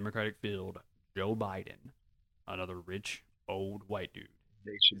 the Democratic field, Joe Biden, another rich, old white dude.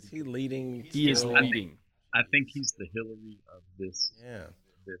 They should Is he leading? He is still? leading. I think he's the Hillary of this. Yeah.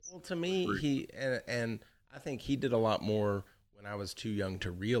 This Well, to me, group. he and I think he did a lot more when I was too young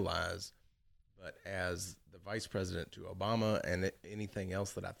to realize. But as the vice president to Obama and anything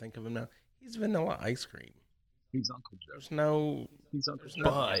else that I think of him now, he's vanilla ice cream. He's Uncle Joe. There's no. He's Uncle there's Joe.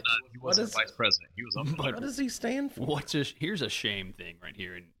 no- But He wasn't vice president. He was Uncle But- Joe. What does he stand for? Here's a shame thing right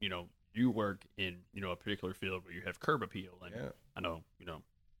here. And, you work in, a particular field where you have curb appeal. And Yeah. I know,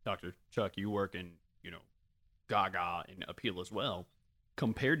 Dr. Chuck, you work in, Gaga and appeal as well.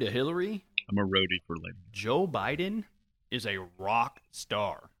 Compared to Hillary, I'm a roadie for Lady. Joe Biden is a rock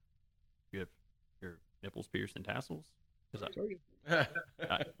star. You have your nipples pierced and tassels? 'Cause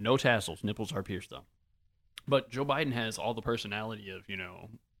no tassels. Nipples are pierced, though. But Joe Biden has all the personality of,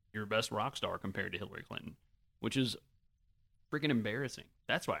 your best rock star compared to Hillary Clinton, which is freaking embarrassing.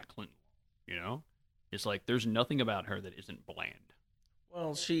 That's why Clinton, it's like there's nothing about her that isn't bland.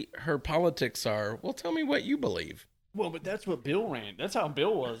 Well, her politics are. Well, tell me what you believe. Well, but that's what Bill ran. That's how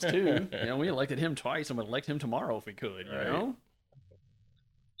Bill was too. We elected him twice, and we'd elect him tomorrow if we could. You Right. know.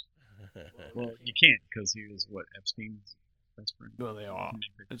 Well, you can't because he was Epstein's best friend. Well, they are.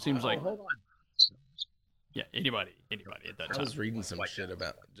 It seems like hold on. yeah, anybody at that I time. was reading some shit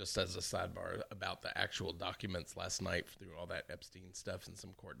about, just as a sidebar, about the actual documents last night through all that Epstein stuff and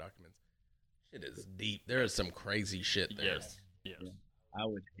some court documents. Shit is deep. There is some crazy shit there. Yes. I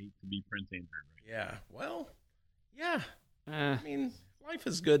would hate to be Prince Andrew right Yeah. Well, yeah. Eh, I mean, life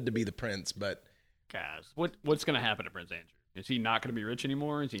is good to be the prince, but guys, what's going to happen to Prince Andrew? Is he not going to be rich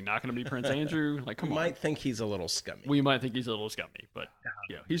anymore? Is he not going to be Prince Andrew? Like, you come on. might think he's a little scummy. We might think he's a little scummy, but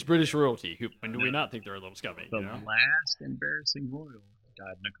he's British royalty. When do we not think they're a little scummy? now. The last embarrassing royal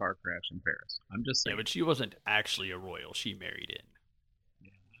died in a car crash in Paris. I'm just Yeah, saying. but she wasn't actually a royal. She married in.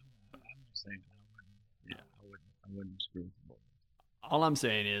 I'm just saying. I wouldn't screw with the boy. All I'm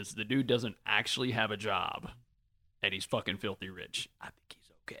saying is the dude doesn't actually have a job, and he's fucking filthy rich. I think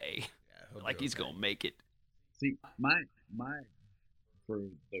he's okay. Yeah, he'll Like do he's okay. gonna make it. See, my for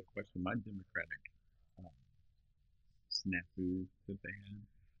the question, my Democratic snafu that they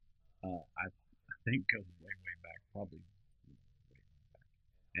had, I think goes way back, probably way back,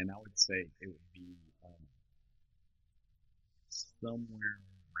 and I would say it would be somewhere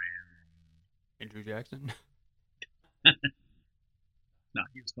around. Andrew Jackson. No,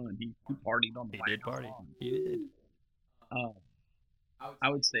 he He was fun. He partied on the He White did House party. lawn. He did. I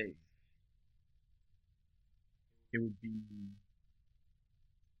would say it would be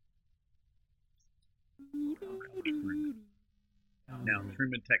Truman. Now,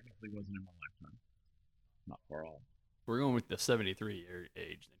 Truman technically wasn't in my lifetime. Not far off. We're going with the 73-year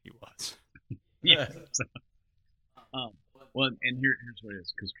age that he was. Yeah. So, well, and here's what it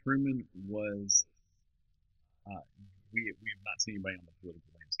is. Because Truman was, we have not seen anybody on the political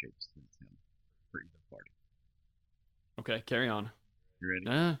landscape since him for either party. Okay, carry on. You ready?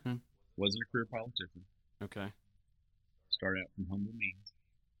 Uh, Wasn't a career politician. okay. Started out from humble means.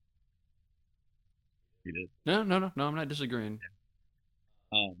 He did. No, I'm not disagreeing.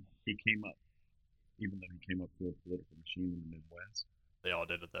 He came up, even though he came up through a political machine in the Midwest. They all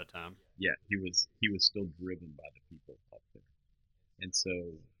did at that time. Yeah, he was still driven by the people up there. And so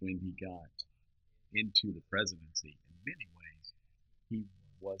when he got into the presidency, in many ways, he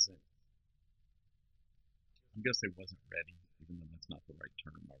wasn't. I'm gonna say wasn't ready, even though that's not the right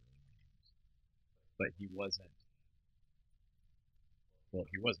term I really want to use. But he wasn't. Well,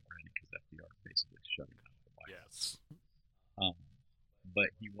 he wasn't ready because FDR basically shut him out of the White House. Yes. But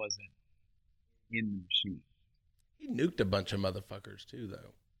he wasn't in the machine. He nuked a bunch of motherfuckers too,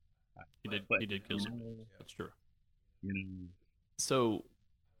 though. He did. But, He did kill some. know, That's true. you know, So,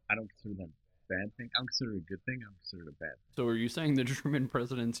 I don't consider that a bad thing. I don't consider it a good thing. I don't consider it a bad thing. so are you saying the Truman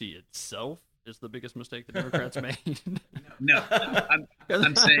presidency itself is the biggest mistake the Democrats made? No,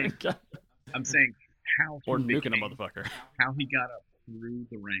 I'm saying how he or nuking a became- motherfucker. how he got up through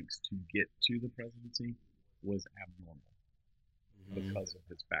the ranks to get to the presidency was abnormal because of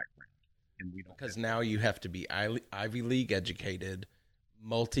his background, and we don't. Because have- now you have to be Ivy League educated,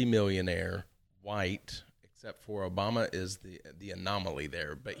 multimillionaire, white. Except for Obama is the anomaly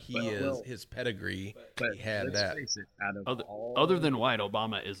there, but his pedigree. but he had let's that. face it, out of all Other than white,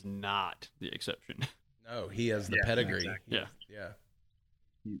 Obama is not the exception. No, he has the Yeah, pedigree. exactly. Yeah.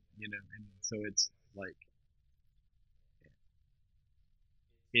 you know, and so it's like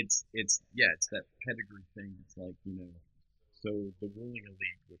it's that pedigree thing. It's like, you know, so the ruling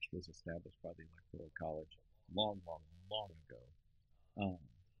elite, which was established by the Electoral College long ago,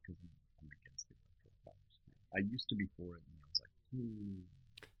 because I'm against the Electoral College. I used to be for it, and I was like,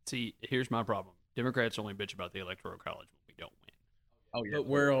 See, here's my problem. Democrats only bitch about the Electoral College when we don't win. oh yeah. But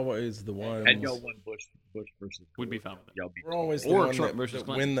we're always the ones. Had y'all won Bush versus We'd be Gore, fine with it. y'all be We're always the Or one Trump that, versus that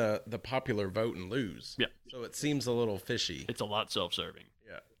Clinton. win the popular vote and lose. Yeah. So it seems a little fishy. It's a lot self-serving.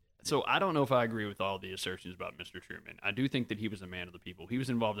 Yeah. So I don't know if I agree with all the assertions about Mr. Truman. I do think that he was a man of the people. He was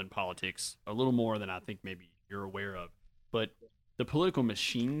involved in politics a little more than I think maybe you're aware of. But the political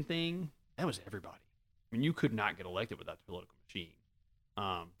machine thing, that was everybody. I mean, you could not get elected without the political machine.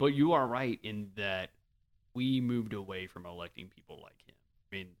 But you are right in that we moved away from electing people like him.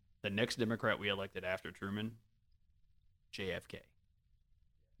 I mean, the next Democrat we elected after Truman, JFK.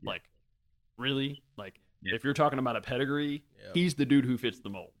 Like, really? Like, Yeah. if you're talking about a pedigree, Yeah. he's the dude who fits the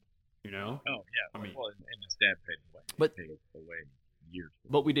mold, you know? Oh yeah. I mean- well, and his dad paid away. But- Paid away years. Ago.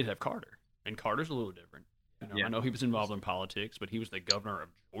 But we did have Carter, and Carter's a little different. You know, Yeah. I know he was involved in politics, but he was the governor of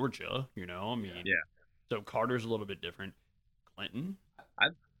Georgia, you know? I mean, Yeah. So Carter's a little bit different. Clinton,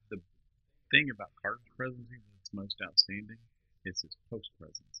 The thing about Carter's presidency that's most outstanding is his post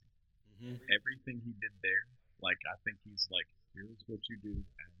presidency. Mhm. Everything he did there, like I think he's like, here's what you do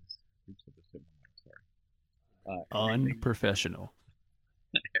as. Oops, I just hit my mic, sorry. Everything, unprofessional.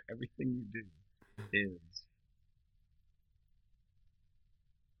 everything you do is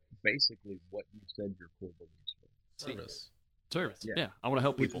basically what you said your core beliefs were. Service. Service. Yeah. Yeah, I want to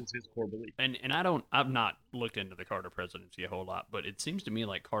help Which people. was his core belief. And I've not looked into the Carter presidency a whole lot, but it seems to me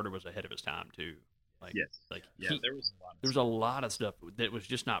like Carter was ahead of his time too. Like, Yes. like Yeah, he- there was a lot of there was a lot of stuff that was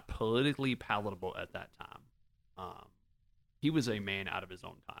just not politically palatable at that time. He was a man out of his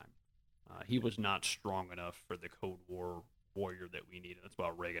own time. He was not strong enough for the Cold War warrior that we needed. That's why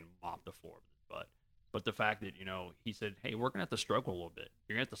Reagan mopped the floor with his butt. But the fact that, you know, he said, hey, we're going to have to struggle a little bit.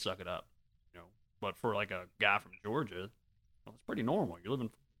 You're going to have to suck it up. You know, but for like a guy from Georgia, well, it's pretty normal. You live in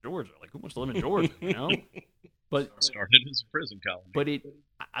Georgia. Like, who wants to live in Georgia, you know? But started as a prison colony.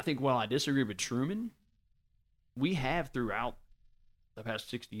 but I think while I disagree with Truman, we have throughout the past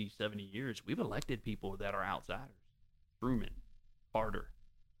 60, 70 years, we've elected people that are outsiders. Truman, Carter,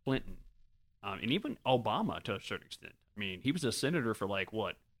 Clinton, and even Obama to a certain extent. I mean, he was a senator for like,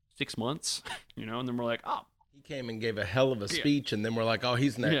 what, 6 months? You know, and then we're like, oh. He came and gave a hell of a speech, and then we're like, oh,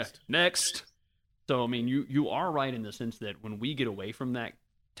 he's next. Yeah, next. So, I mean, you are right in the sense that when we get away from that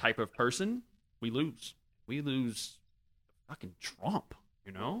type of person, we lose. We lose fucking Trump,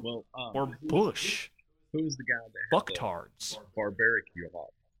 you know? well, Or Bush. Who was the guy that had Fucktards. the barbaric yacht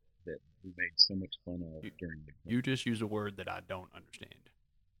that we made so much fun of during the? You just use a word that I don't understand.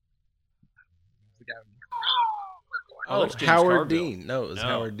 The guy. Oh, that's James Howard Carville. Dean. No, it was No.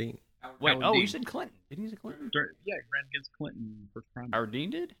 Howard Dean. Wait, Howard oh, Dean. you said Clinton. Didn't you say Clinton? Yeah, he ran against Clinton first primary. Howard Dean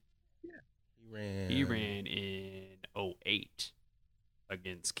did? He ran. He ran in 08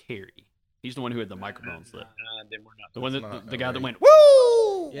 against Kerry. He's the one who had the microphone slip. Then we're not. The one that not the guy that 08. went,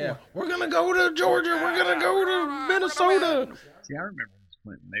 woo! Yeah, we're gonna go to Georgia. We're gonna go to Minnesota. See, I remember it was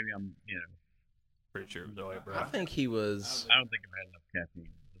Clinton. Maybe I'm, Pretty sure it was 08, bro. I think he was. I don't think I've had enough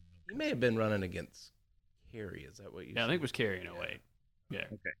caffeine. He may have been running against Kerry. Is that what you? Yeah, I said? think it was Kerry in 08. Yeah.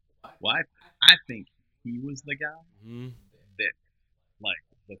 Okay. Well, I think he was the guy Mhm. that, like,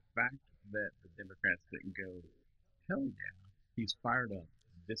 the fact that the Democrats didn't go, hell yeah, he's fired up.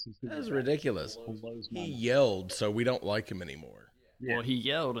 This is who That is we're at. ridiculous. Blows my He mind. yelled, so we don't like him anymore. Yeah. Well, he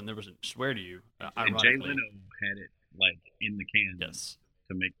yelled, and there was, swear to you, and Jay ironically. Leno had it, like, in the can Yes.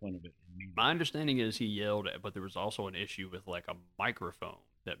 to make fun of it immediately. My understanding is he yelled, but there was also an issue with like a microphone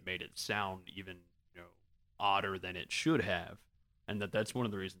that made it sound even odder than it should have, and that's one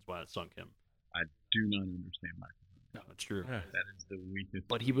of the reasons why it sunk him. I do not understand microphones. No, it's true. Yeah. That is the weakest.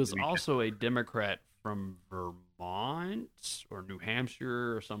 But he was weakest- also a Democrat from Vermont or New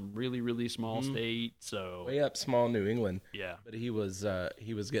Hampshire or some really, really small Mhm. state. So Way up small New England, yeah, but he was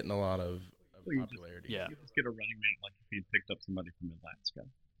getting a lot of Well, you just- popularity. yeah. You just get a running mate like if he picked up somebody from Alaska,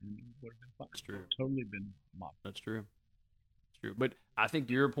 and it would have been fine. That's true. Totally been mocked. That's true. It's true. But I think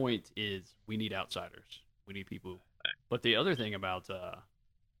your point is we need outsiders. We need people. But the other thing about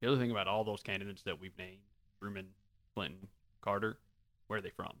all those candidates that we've named, Truman, Clinton, Carter, where are they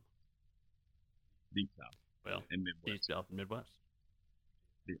from? Deep South Well, and Midwest. East, South, and Midwest.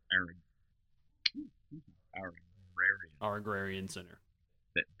 The agrarian Our agrarian center.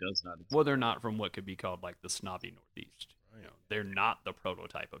 that does not exist. Well, they're not from what could be called like the snobby Northeast. They're not the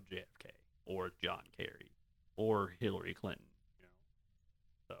prototype of JFK or John Kerry or Hillary Clinton.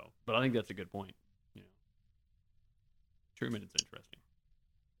 So, but I think that's a good point. Truman is interesting.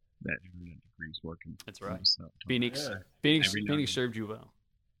 That internet degree's working. That's right. So, Phoenix, Yeah. Phoenix, Every now Phoenix and served you well.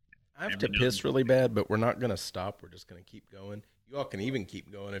 I have Every to now piss and really bad, but we're not going to stop. We're just going to keep going. You all can even keep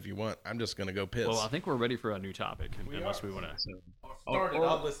going if you want. I'm just going to go piss. Well, I think we're ready for a new topic, We unless are. we want to. so Start it. or-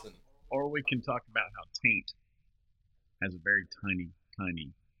 I'll listen. or we can talk about how Taint has a very tiny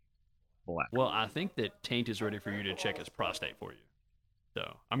black. Well, I think that Taint is ready for you to check his prostate for you.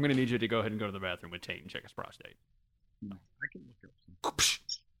 So I'm going to need you to go ahead and go to the bathroom with Taint and check his prostate. I can look up some.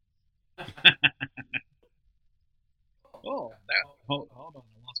 Hold on,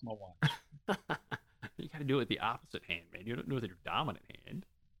 I lost my watch. You got to do it with the opposite hand, man. You don't do it with your dominant hand.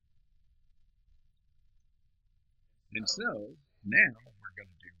 And so now we're going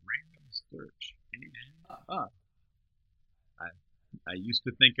to do random search. And I used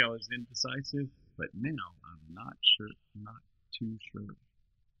to think I was indecisive, but now I'm not too sure.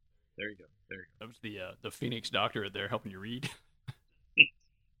 There you go. That was the Phoenix doctor there helping you read.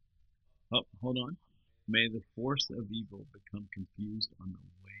 Oh, hold on. May the force of evil become confused on the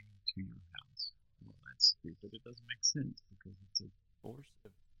way to your house. Well, that's stupid. It doesn't make sense because it's a Force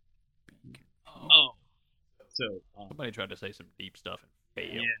of beacon. oh. So Somebody tried to say some deep stuff and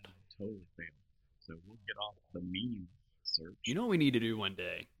failed. yeah, totally failed. So we'll get off the meme search. You know what we need to do one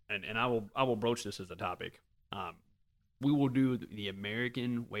day, and I will broach this as a topic. We will do the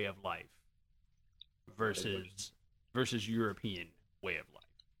American way of life versus European way of life,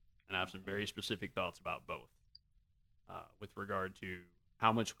 and I have some very specific thoughts about both, with regard to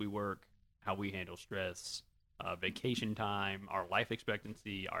how much we work, how we handle stress, vacation time, our life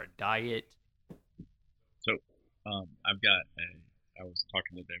expectancy, our diet. So I've got I was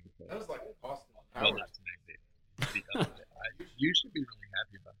talking to David. That was like Austin Well, Powers. not today. The other day. You should be really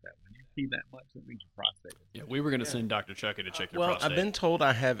happy about that. When you pee that much, that means your prostate. Yeah, we were going to send Dr. Chucky to check your Well, prostate. I've been told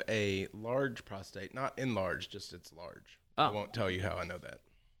I have a large prostate. Not enlarged, just it's large. I Oh. won't tell you how I know that.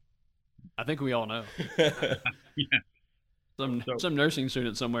 I think we all know. Yeah. Some nursing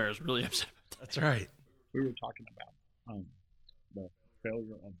student somewhere is really upset. That's right. We were talking about the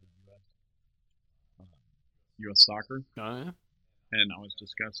failure of the U.S. soccer, Oh, yeah? and I was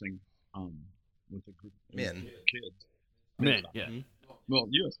discussing with a group of Men. kids. Men, yeah. Mhm. Well,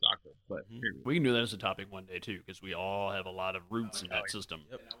 U.S. soccer, but Mhm. period. We can do that as a topic one day, too, because we all have a lot of roots in that system.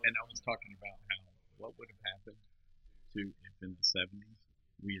 Yep. And I was talking about how what would have happened to if in the 70s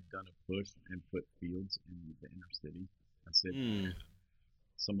we had done a push and put fields in the inner city. I said Mm.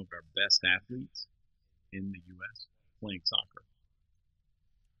 some of our best athletes in the U.S. playing soccer.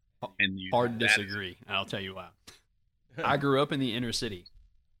 And Hard to that is- disagree, and I'll tell you why. I grew up in the inner city,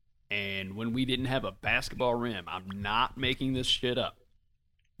 And when we didn't have a basketball rim, I'm not making this shit up,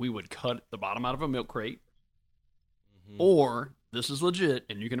 we would cut the bottom out of a milk crate. Or, this is legit,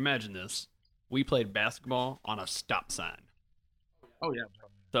 and you can imagine this, we played basketball on a stop sign. Oh, yeah.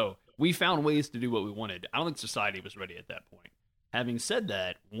 So we found ways to do what we wanted. I don't think society was ready at that point. Having said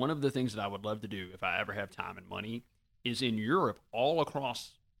that, one of the things that I would love to do if I ever have time and money is in Europe, all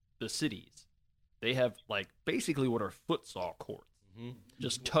across the cities, they have like basically what are futsal courts,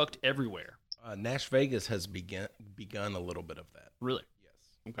 just tucked everywhere. Nash Vegas has begun a little bit of that. Really? Yes.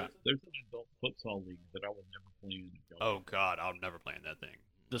 Okay. There's an adult futsal league that I would never play in. Oh God, I'll never play in that thing.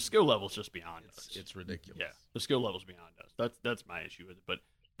 The skill level's just beyond us. It's ridiculous. Yeah, the skill level's beyond us. That's my issue with it. But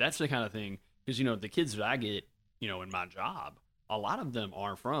that's the kind of thing, because the kids that I get, in my job, a lot of them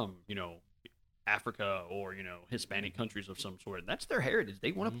are from Africa or Hispanic countries of some sort. That's their heritage.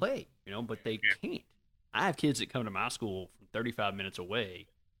 They want to play, but they can't. I have kids that come to my school from 35 minutes away,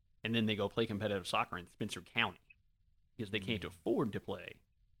 and then they go play competitive soccer in Spencer County because they can't afford to play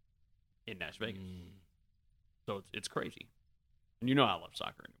in Nash Vegas. So it's crazy. And I love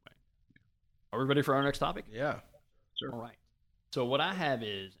soccer anyway. Are we ready for our next topic? Yeah. Sure. All right. So what I have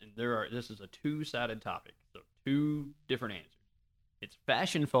is, and this is a two-sided topic, so two different answers. It's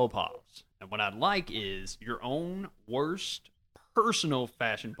fashion faux pas. And what I'd like is your own worst personal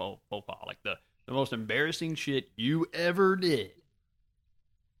fashion faux pas, like the most embarrassing shit you ever did.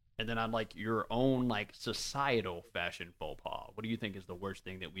 And then I'd like your own like societal fashion faux pas. What do you think is the worst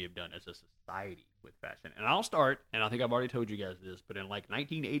thing that we have done as a society with fashion? And I'll start, and I think I've already told you guys this, but in like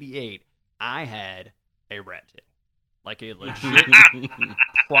 1988, I had a rat tail. Like a legit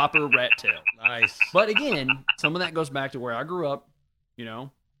proper rat tail. Nice. But again, some of that goes back to where I grew up.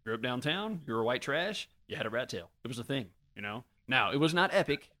 Grew up downtown. You were white trash. You had a rat tail. It was a thing, Now, it was not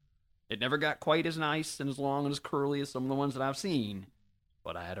epic. It never got quite as nice and as long and as curly as some of the ones that I've seen.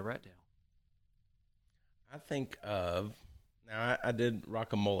 But I had a rat tail. I think of, now I did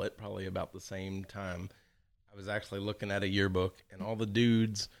rock a mullet probably about the same time. I was actually looking at a yearbook, and all the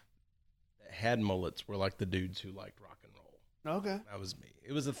dudes that had mullets were like the dudes who liked rock and roll. Okay. That was me.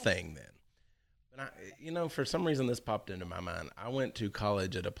 It was a thing then. But for some reason this popped into my mind. I went to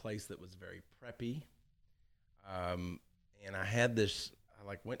college at a place that was very preppy. And I had this,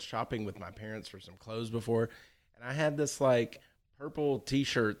 I went shopping with my parents for some clothes before, and I had this purple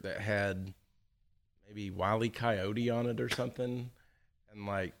t-shirt that had maybe Wile E. Coyote on it or something,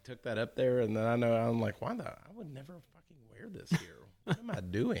 and took that up there, and then I'm like, I would never fucking wear this here. What am I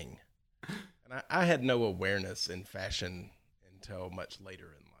doing? And I had no awareness in fashion until much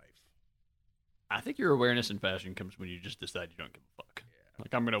later in life. I think your awareness in fashion comes when you just decide you don't give a fuck. Yeah.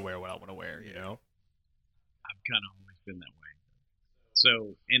 Like, I'm going to wear what I want to wear, you know? I've kind of always been that way.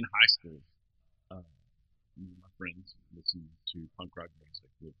 So in high school, my friends listened to punk rock music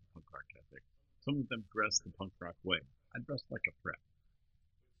with punk rock ethic. Some of them dressed the punk rock way. I dressed like a prep,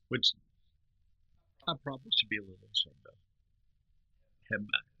 which I probably should be a little ashamed of. I don't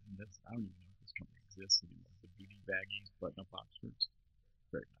even know if this company exists anymore. The BD baggies, button-up Oxfords,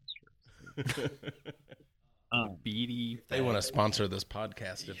 very nice shirts. Beady. If they want to sponsor this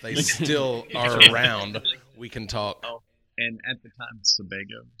podcast, if they still are around, we can talk. Oh, and at the time,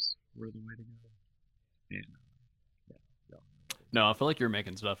 Sebagos were the way to go. And no, I feel like you're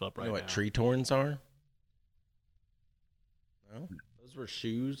making stuff up right now. You know what tree torns are? No, those were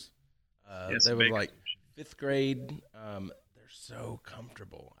shoes. yes, they were like 5th grade. They're so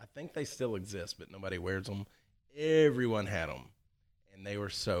comfortable. I think they still exist, but nobody wears them. Everyone had them, and they were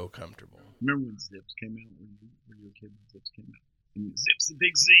so comfortable. Remember when Zips came out? When you were a kid, when Zips came out? And Zips the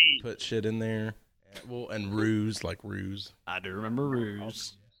Big Z. Put shit in there. And Ruse, like Ruse. I do remember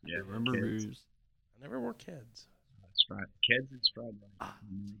Ruse. Yeah, I remember Keds. Ruse. I never wore Keds. Stride. Keds and Stride.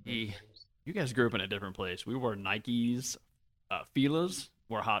 You guys grew up in a different place. We wore Nikes. Fila's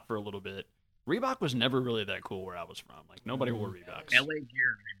were hot for a little bit. Reebok was never really that cool where I was from. Like, nobody wore Reeboks. LA Gear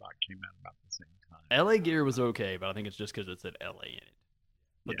and Reebok came out about the same time. LA Gear was okay, but I think it's just because it said LA in it.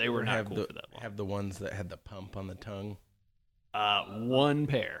 But they were not cool for that long. Have the ones that had the pump on the tongue? One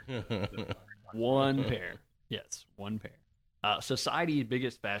pair. One pair. Yes, one pair. Society's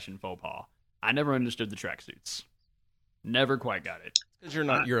biggest fashion faux pas. I never understood the tracksuits. Never quite got it. Because you're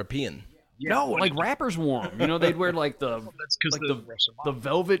not European. Yeah, no, like rappers wore them. You know, they'd wear like the that's because like the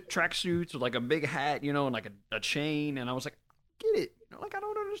velvet tracksuits with like a big hat, you know, and like a chain. And I was like, get it. You know, like, I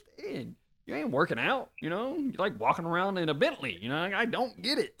don't understand. You ain't working out, you know? You're like walking around in a Bentley, you know? Like, I don't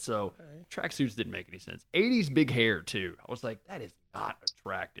get it. So tracksuits didn't make any sense. 80s big hair, too. I was like, that is not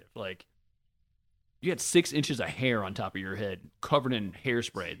attractive. Like, you had 6 inches of hair on top of your head, covered in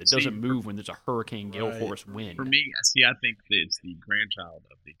hairspray that doesn't move when there's a hurricane gale Right. force wind. For me, I think that it's the grandchild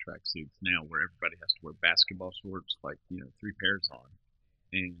of the tracksuits now, where everybody has to wear basketball shorts, like 3 pairs on,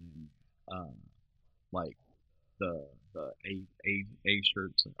 and like the A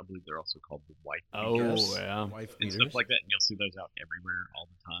shirts. I believe they're also called the white. Oh, Yes. yeah. Wife And beaters. stuff like that. And you'll see those out everywhere all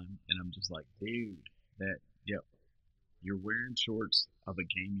the time. And I'm just like, dude, you're wearing shorts of a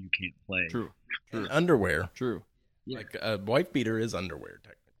game you can't play. True. And underwear. True. Yeah. Like a wife beater is underwear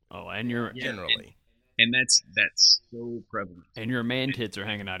technically. Oh, and your Yeah. Generally. And that's so prevalent. and your man tits are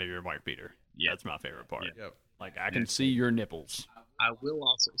hanging out of your white beater. Yeah. That's my favorite part. Yeah. Yep. Like I can see your nipples, I will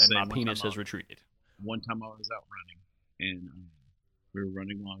also and say my penis has retreated. one time I was out running, and we were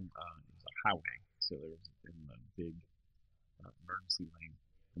running along it was a highway, so there was in the big emergency lane,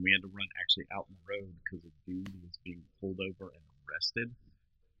 and we had to run actually out in the road because a dude was being pulled over and arrested,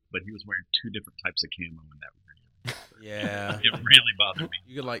 but he was wearing 2 different types of camo in that video. Yeah. It really bothered me.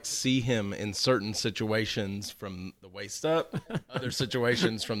 You could like see him in certain situations from the waist up, other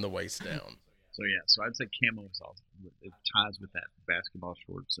situations from the waist down. So yeah, so I'd say camo is also it ties with that basketball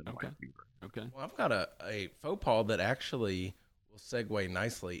shorts and Okay. white beaver. Okay. Well, I've got a faux pas that actually will segue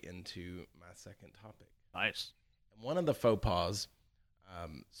nicely into my second topic. Nice. And one of the faux pas,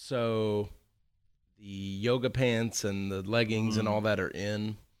 so the yoga pants and the leggings and all that are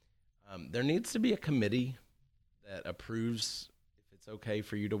in. There needs to be a committee that approves if it's okay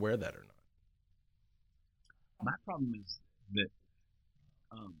for you to wear that or not. My problem is that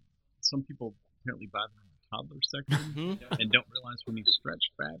some people apparently buy them in the toddler section and don't realize when you stretch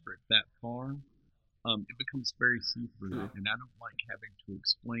fabric that far, it becomes very see-through, and I don't like having to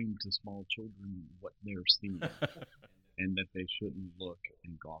explain to small children what they're seeing and that they shouldn't look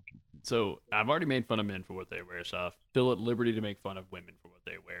and gawk at them. So I've already made fun of men for what they wear, so I feel at liberty to make fun of women for what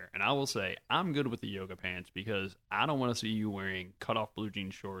they wear. And I will say I'm good with the yoga pants because I don't want to see you wearing cut-off blue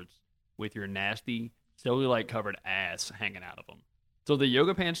jean shorts with your nasty cellulite covered ass hanging out of them. So the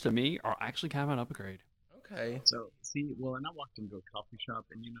yoga pants to me are actually kind of an upgrade. Okay. So, see, well, and I walked into a coffee shop,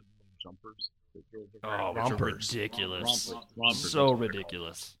 and the little jumpers that girls are Oh, wearing? which are rompers. ridiculous. Rompers, So that's what they're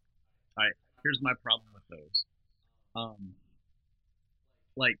ridiculous. called. All right, here's my problem with those.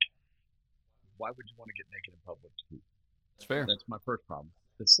 Like, why would you want to get naked in public to pee? It's fair. That's my first problem.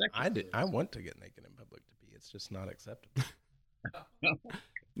 The second, I want to get naked in public to pee. It's just not acceptable.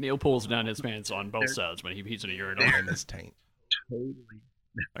 Neil pulls down his pants on both sides when he pees in a urinal. And this taint. totally.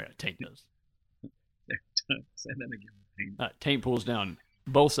 Oh, yeah, Taint does. Say that again. Pain. Taint pulls down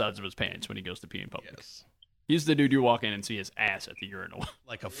both sides of his pants when he goes to pee in public. Yes. He's the dude you walk in and see his ass at the urinal.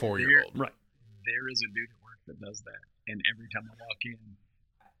 Like a 4-year-old. Right. There is a dude at work that does that, and every time I walk in,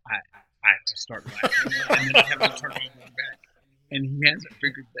 I have to start laughing, and then I have to turn my back, and he hasn't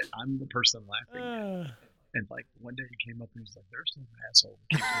figured that I'm the person laughing. And like one day he came up and he's like, "There's some asshole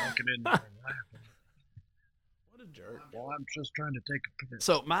that keeps walking in there and laughing." What a jerk. Well, I'm just trying to take a piss.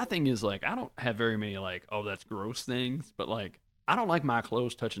 So my thing is like I don't have very many like oh that's gross things, but like I don't like my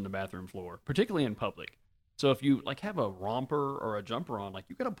clothes touching the bathroom floor, particularly in public. So if you like have a romper or a jumper on, like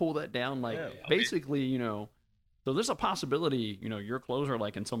you got to pull that down, like Yeah. basically, So there's a possibility, your clothes are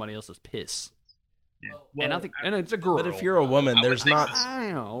like in somebody else's piss, Yeah. and I think, and it's a girl. But if you're a woman, I would there's think not. this-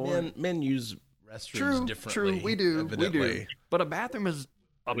 I know, Men use restrooms true, differently. we do, evidently. but a bathroom is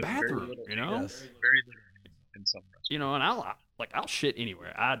a With very bathroom, little- Yes. very little in some restaurants. and I'll shit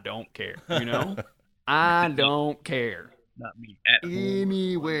anywhere. I don't care, I don't care. Not me. At home,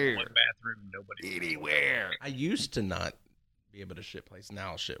 Anywhere. one bathroom, nobody. Anywhere. I used to not be able to shit place.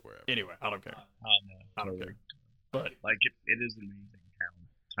 Now I'll shit wherever. Anyway, I don't care. No, I don't totally. care. But Like it is amazing how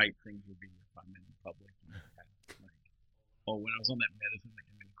tight things would be if I'm in public. And when I was on that medicine that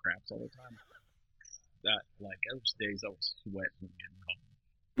gave me the craps all the time, that like those days I was sweating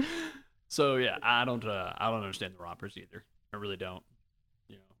getting home. so yeah, I don't understand the rompers either. I really don't.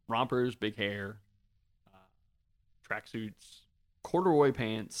 Rompers, big hair, tracksuits, corduroy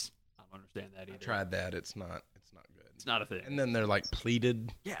pants. I don't understand that either. I tried that. It's not good. It's not a thing. And then they're like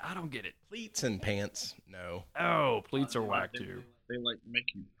pleated Yeah, I don't get it. pleats and pants. No. Oh, pleats are whack too. They like make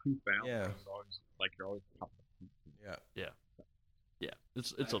you poop out. Yeah. It's always, like you're always popping. Yeah. Yeah,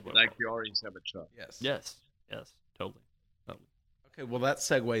 it's a little. Like you always have a chuck. Yes. Yes, totally. Okay. Well, that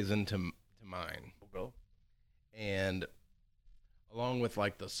segues into mine, We'll go. and along with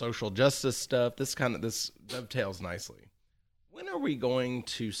like the social justice stuff, this dovetails nicely. When are we going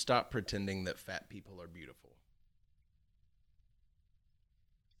to stop pretending that fat people are beautiful?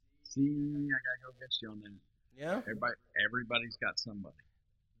 See, I gotta go get you on that. Yeah. Everybody's got somebody.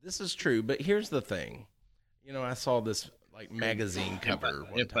 This is true, but here's the thing. You know, I saw this like magazine cover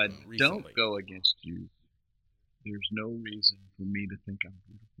one If I time recently. don't go against you, there's no reason for me to think I'm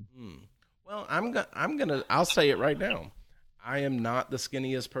beautiful. Well, I'll say it right now. I am not the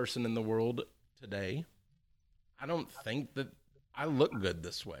skinniest person in the world today. I don't think that I look good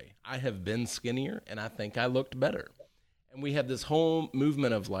this way. I have been skinnier, and I think I looked better. And we have this whole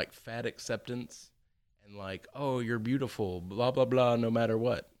movement of like fat acceptance and like, oh, you're beautiful, blah, blah, blah, no matter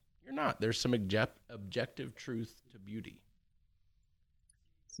what. You're not. There's some objective truth to beauty.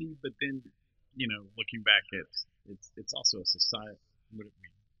 See, but then, looking back, it's also a society.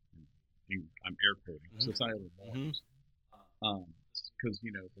 I'm air quoting societal norms. Because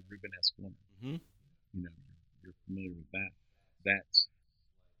the Rubenesque woman. You're familiar with that. That's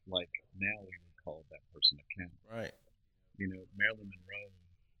like now we would call that person a count. Right. Marilyn Monroe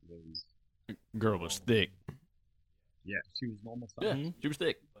was. Girl was thick. Yeah, she was normal size. Yeah, she was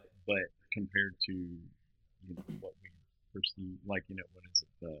thick. But compared to what we perceive, like what is it?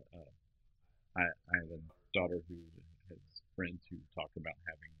 I have a daughter who has friends who talk about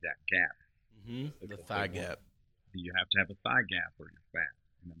having that gap. The thigh gap. You have to have a thigh gap or you're fat.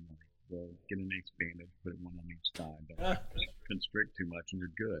 And I'm like, well, get an expanded, put one on each thigh, don't constrict too much, and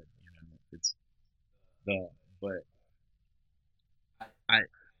you're good. It's but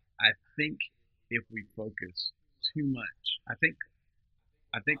I think if we focus too much, I think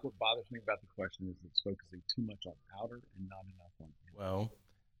what bothers me about the question is it's focusing too much on outer and not enough on inner. Well,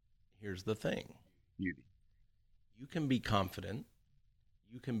 here's the thing. Beauty. You can be confident.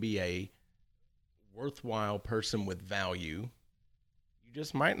 You can be a worthwhile person with value. You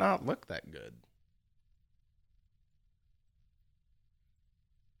just might not look that good.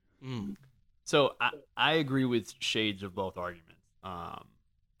 So I agree with shades of both arguments.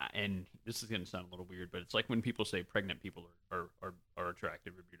 And this is going to sound a little weird, but it's like when people say pregnant people are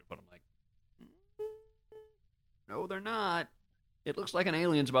attractive or beautiful. I'm like, no, they're not. It looks like an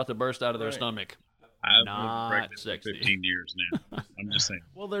alien's about to burst out of their stomach. I've Not been pregnant sexy. for 15 years now. I'm just saying.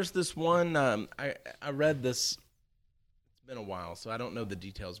 Well, there's this one, I read this, it's been a while, so I don't know the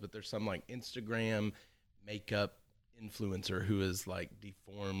details, but there's some like Instagram makeup influencer who is like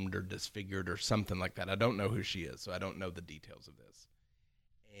deformed or disfigured or something like that. I don't know who she is, so I don't know the details of this.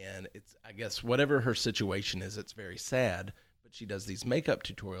 And it's, I guess, whatever her situation is, it's very sad, but she does these makeup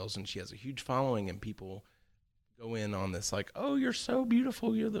tutorials and she has a huge following and people go in on this like, oh, you're so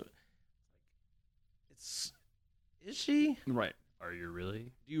beautiful. Is she? Right. Are you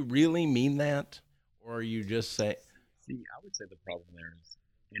really? Do you really mean that? Or are you just saying? See, I would say the problem there is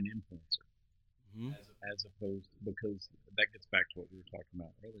an influencer. As opposed, because that gets back to what we were talking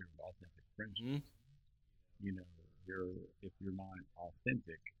about earlier with authentic friendships. If you're not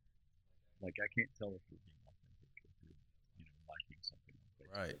authentic, like I can't tell if you're being authentic if you're liking something on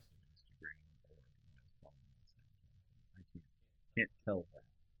Facebook Right. or Instagram or following us. I can't tell that.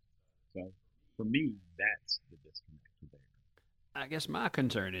 So for me, that's the disconnect there. I guess my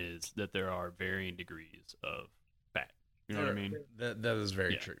concern is that there are varying degrees of fat. You know what I mean? That is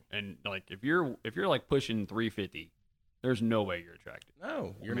very true. And like if you're like pushing 350, there's no way you're attractive.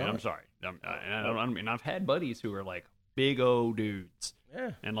 No, you're not. not. I'm sorry. I mean, I've had buddies who are like big old dudes.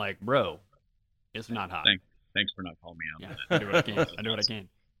 Yeah. And like, bro, it's not hot. Thanks for not calling me out. Yeah, I do what I can. I do what I can.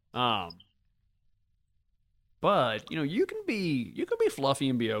 But you can be fluffy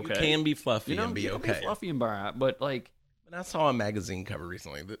and be okay. You can be fluffy and be you okay. Can be fluffy and be alright, but like. But I saw a magazine cover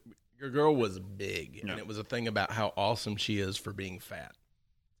recently that your girl was big, and it was a thing about how awesome she is for being fat.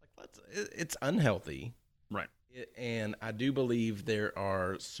 It's unhealthy, right? And I do believe there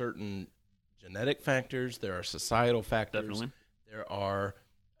are certain genetic factors, there are societal factors, definitely. There are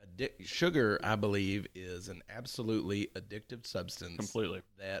sugar. I believe is an absolutely addictive substance, completely,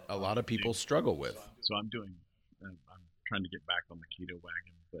 that a lot of people struggle with. So I'm trying to get back on the keto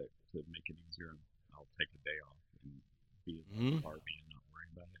wagon, but to make it easier, I'll take a day off and be carby and not worry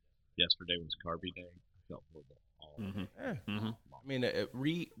about it. Yesterday was carby day. I felt horrible all day. I mean,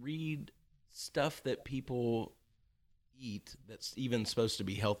 read stuff that people eat that's even supposed to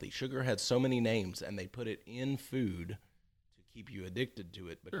be healthy. Sugar has so many names, and they put it in food to keep you addicted to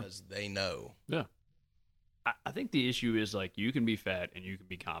it because they know. Yeah. I think the issue is like you can be fat and you can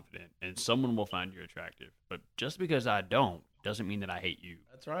be confident, and someone will find you attractive. But just because I don't doesn't mean that I hate you.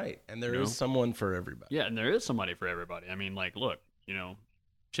 That's right. And there is someone for everybody. Yeah, and there is somebody for everybody. I mean, like, look,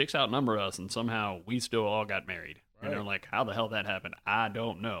 chicks outnumber us, and somehow we still all got married. Right. And they're like, how the hell that happened? I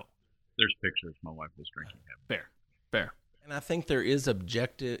don't know. There's pictures. My wife was drinking. Fair. And I think there is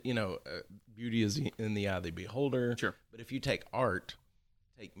objective, beauty is in the eye of the beholder. Sure. But if you take art,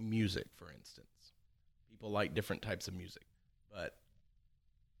 take music, for instance, people like different types of music. But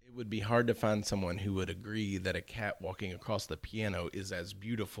it would be hard to find someone who would agree that a cat walking across the piano is as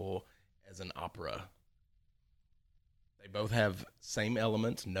beautiful as an opera. They both have same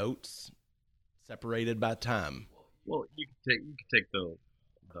elements, notes, separated by time. Well, you could take the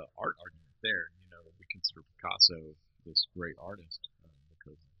art argument there. You know, we consider Picasso this great artist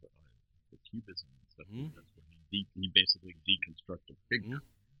because of the cubism and stuff. Mhm. That's where he basically deconstructed figure.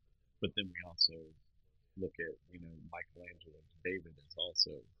 But then we also look at, you know, Michelangelo's David is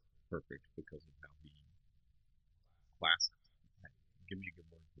also perfect because of how he classic. Give me a good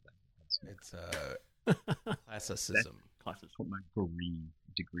word for that. It's classicism. Classes. That's what my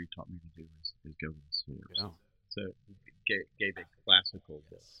degree taught me to do is go to the source. Yeah. So it gave a classical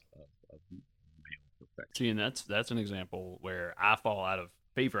look of male perfection. See, and that's an example where I fall out of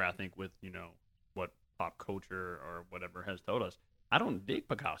favor, I think, with, you know, what pop culture or whatever has told us. I don't dig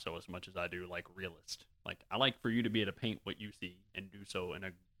Picasso as much as I do like realist. Like, I like for you to be able to paint what you see and do so in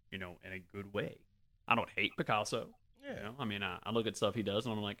a, you know, in a good way. I don't hate Picasso. Yeah. You know, I mean, I look at stuff he does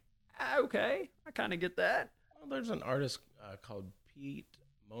and I'm like, okay, I kind of get that. Well, there's an artist called Pete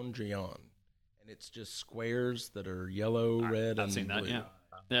Mondrian, and it's just squares that are yellow, red, I've and seen that, blue. yeah.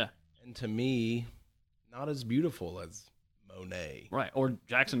 Yeah, And to me, not as beautiful as Monet. right. Or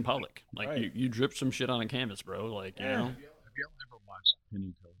Jackson Pollock. Like, Right. you drip some shit on a canvas, bro. Like, you Yeah. know. Have y'all ever watched Penn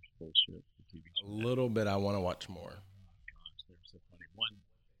and Teller's bullshit? The TV A show? little bit. I want to watch more. Oh my gosh, they're so funny. One,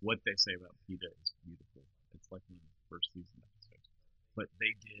 what they say about PETA is beautiful. It's like one of the first season episodes. But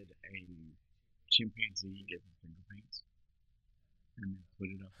they did a chimpanzee getting finger paints and then put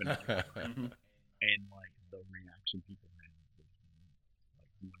it up in a Mhm. and like the reaction people had was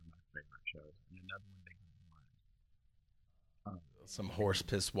like one of my favorite shows. And another one they did Some horse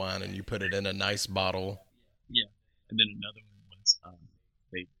piss wine, and you put it in a nice bottle. yeah. And then another one was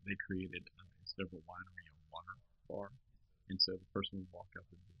they created instead of a winery a water bar, and so the person would walk up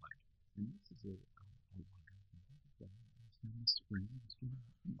and be like, and this is a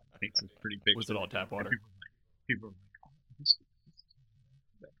paints this pretty big. Was it all tap water? People are like, oh, this is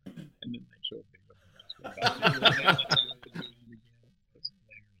better. And then they show a big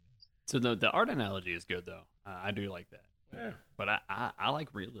So the art analogy is good, though. I do like that. Yeah. But I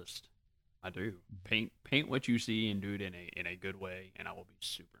like realist. I do. Paint what you see and do it in a good way, and I will be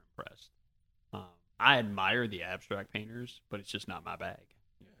super impressed. I admire the abstract painters, but it's just not my bag.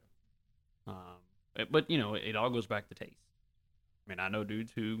 But you know, it all goes back to taste. I mean, I know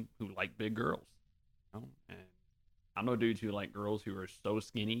dudes who like big girls, you know, and I know dudes who like girls who are so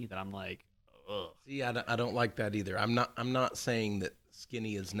skinny that I'm like, ugh. See, I don't like that either. I'm not saying that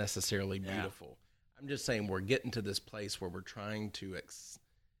skinny is necessarily beautiful. I'm just saying we're getting to this place where we're trying to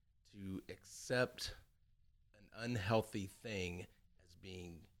accept an unhealthy thing as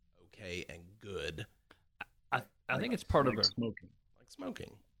being okay and good, I think it's part of a smoking. like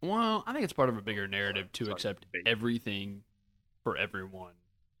smoking. well, I think it's part of a bigger narrative to Sorry, accept big. everything for everyone.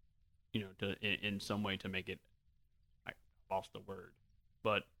 You know, to in some way to make it. I lost the word,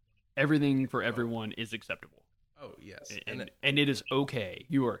 but everything for everyone is acceptable. Oh yes, And it is okay.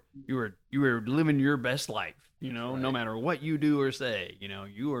 You are living your best life. You know, no Right. matter what you do or say. You know,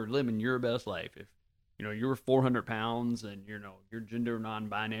 you are living your best life. If you know you're 400 pounds and you're gender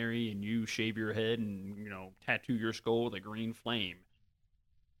non-binary and you shave your head and tattoo your skull with a green flame,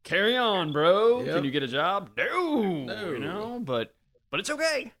 carry on, bro. Yep. Can you get a job? No. No. You know, but it's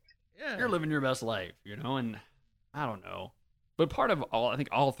okay. yeah, You're living your best life. You know, and I don't know, but I think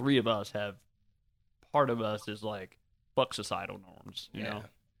all three of us have. Part of us is like, fuck societal norms, you know,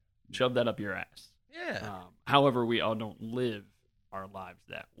 shove that up your ass. yeah. However, we all don't live our lives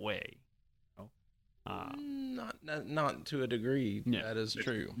that way. You know? Not to a degree. Yeah. That is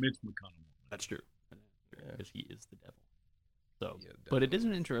true. Mitch McConnell. That's true. Yeah. Because he is the devil. So, Yeah, but it is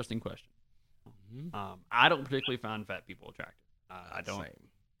an interesting question. Mhm. I don't particularly find fat people attractive. I don't. Same.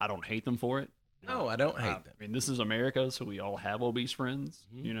 I don't hate them for it. No, I don't hate them. I mean, this is America, so we all have obese friends,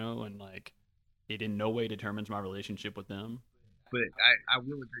 Mhm. you know, and like, it in no way determines my relationship with them. But I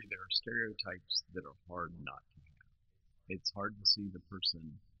will agree there are stereotypes that are hard not to have. It's hard to see the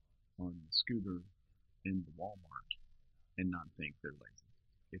person on the scooter in the Walmart and not think they're lazy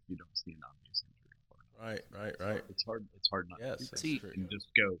if you don't see an obvious injury. Right. It's hard not Yes, to that's See, true. and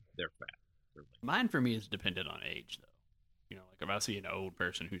just go, they're fat. They're lazy. Mine for me is dependent on age, though. You know, like if I see an old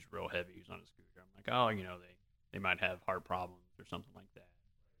person who's real heavy, who's on a scooter, I'm like, oh, you know, they might have heart problems or something like that.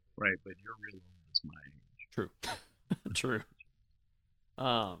 Right, but you're real old as my age. True, true.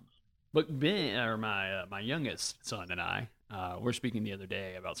 But Ben, or my youngest son and I, were speaking the other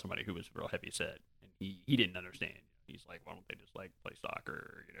day about somebody who was real heavy set, and he didn't understand. He's like, why don't they just like play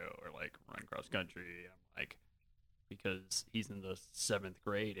soccer, you know, or like run cross country? I'm like, because he's in the 7th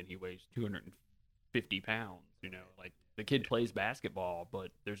grade and he weighs 250 pounds. Like the kid plays basketball,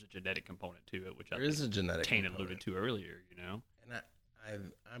 but there's a genetic component to it, which There is a genetic Tane component. alluded to earlier.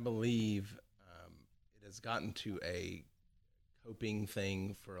 And I believe it has gotten to a coping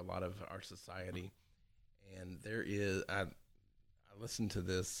thing for a lot of our society. And there is, I listened to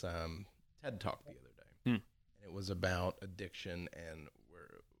this TED Talk the other day, and it was about addiction and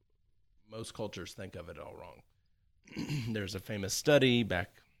where most cultures think of it all wrong. There's a famous study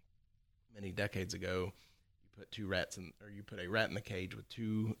back many decades ago. You put a rat in the cage with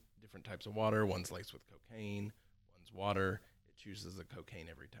 2 different types of water. One's laced with cocaine, one's water. It chooses the cocaine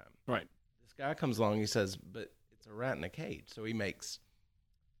every time. Right. This guy comes along, he says, but it's a rat in a cage. So he makes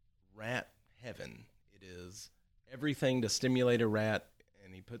rat heaven. It is everything to stimulate a rat,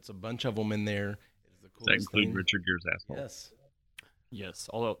 and he puts a bunch of them in there. It is the Does that coolest include thing. Richard Gere's asshole? Yes.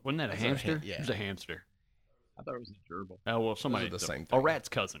 Although, wasn't that a That's a hamster? yeah. It was a hamster. I thought it was a gerbil. Oh, well, somebody. the same A thing. rat's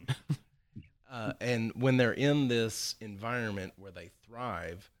cousin. And when they're in this environment where they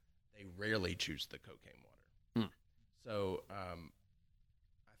thrive, they rarely choose the cocaine water. So I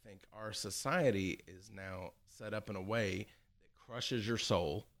think our society is now set up in a way that crushes your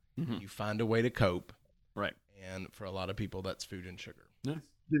soul. You find a way to cope. Right. And for a lot of people, that's food and sugar. Yeah.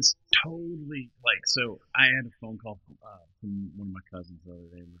 This totally, like, so I had a phone call from one of my cousins the other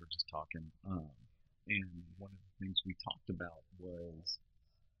day, and we were just talking. And one of the things we talked about was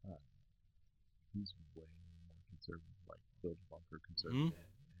he's way more conservative, like Bill Bunker conservative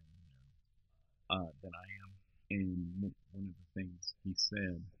than I am. And one of the things he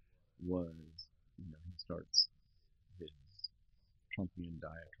said was, he starts his Trumpian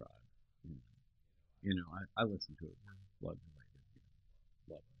diatribe. I listen to it. We're blood related,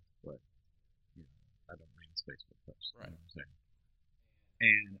 love him, but I don't read his Facebook posts. Right. You know what I'm saying?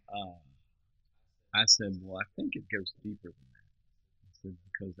 And I said, well, I think it goes deeper than that. I said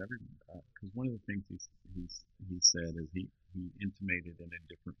because one of the things he said is he intimated in a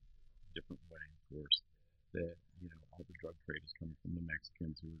different way, of course, that all the drug trade is coming from the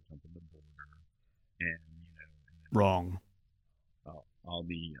Mexicans who are jumping the border, and Wrong. all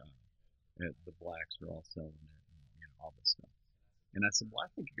the blacks are all selling it, and all this stuff. And I said, well, I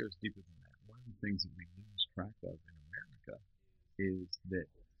think it goes deeper than that. One of the things that we lose track of in America is that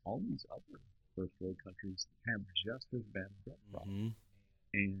all these other first world countries have just as bad a drug problem,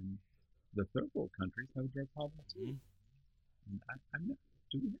 and the third world countries have a drug problem too. And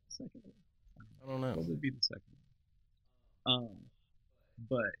do we have a second one? I don't know. What would be the second one?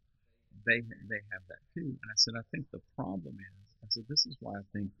 But they have that too. And I said, I think the problem is, I said, this is why I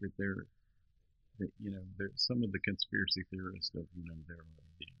think that there's some of the conspiracy theorists of, there are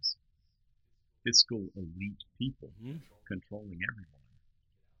these fiscal elite people controlling everyone.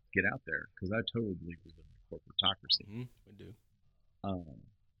 Get out there, because I totally believe we live in a corporatocracy. We do.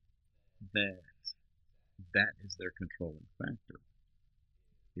 That is their controlling factor.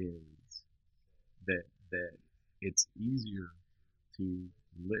 Is that it's easier to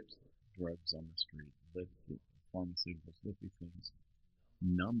lift drugs on the street, lift pharmaceuticals, lift these things,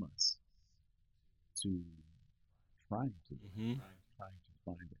 numb us to trying to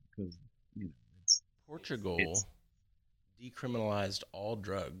find it, because it's Portugal decriminalized all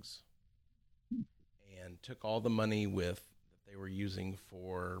drugs and took all the money that they were using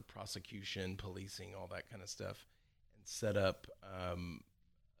for prosecution, policing, all that kind of stuff, and set up a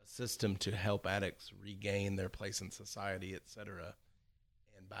system to help addicts regain their place in society, etc.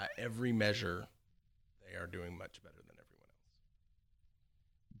 And by every measure, they are doing much better than everyone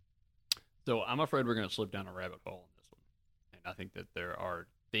else. So I'm afraid we're going to slip down a rabbit hole in this one. And I think that there are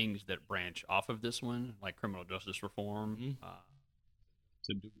things that branch off of this one, like criminal justice reform.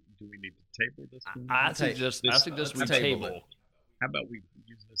 So do we need to table this one? I suggest we table. How about we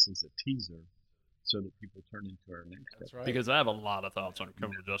use this as a teaser so that people turn into our next That's step? right. Because I have a lot of thoughts on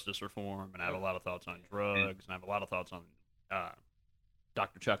criminal justice reform, and I have a lot of thoughts on drugs, and I have a lot of thoughts on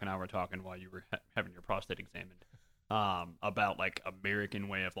Dr. Chuck and I were talking while you were having your prostate examined about like American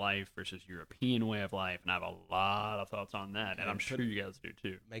way of life versus European way of life, and I have a lot of thoughts on that, and I'm sure you guys do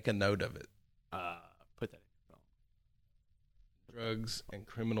too. Make a note of it. Put that in your phone. Drugs and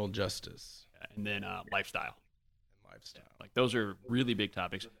criminal justice And then lifestyle. and lifestyle. Like those are really big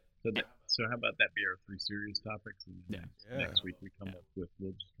topics. So how about that be our 3 serious topics, and then Yeah. next week we come up with,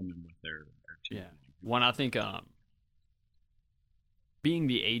 we'll just come in with our Yeah. One, I think being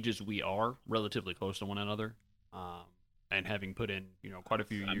the ages we are, relatively close to one another, and having put in, quite a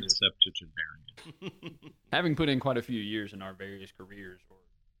few I'm years, septuagenarian. having put in quite a few years in our various careers, or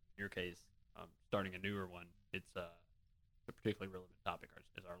in your case, starting a newer one, it's a particularly relevant topic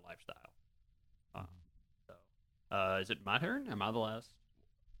is our lifestyle. So Is it my turn? Am I the last?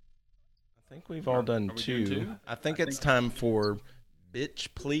 I think we've all done Are we doing two. two? I think it's time for Bitch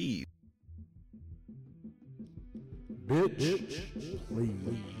Please.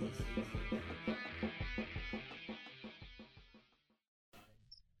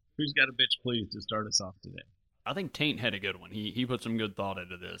 Who's got a bitch, please, to start us off today? I think Taint had a good one. He put some good thought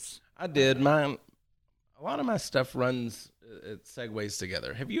into this. I did. A lot of my stuff runs, it segues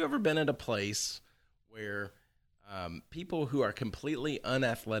together. Have you ever been at a place where people who are completely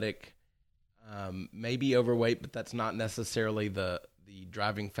unathletic, maybe overweight, but that's not necessarily the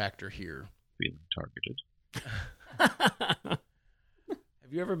driving factor here? Feeling targeted.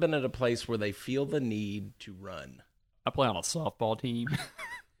 Have you ever been at a place where they feel the need to run? I play on a softball team.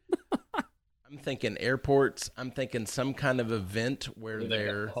 I'm thinking airports. I'm thinking some kind of event where They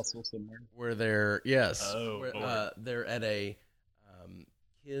they're got hustle somewhere. Oh, where, Lord. they're at a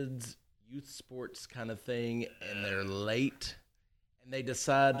kids youth sports kind of thing, and they're late, and they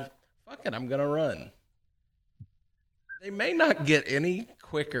decide, fuck it, I'm gonna run. They may not get any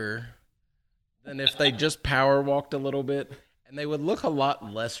quicker than if they just power walked a little bit, and they would look a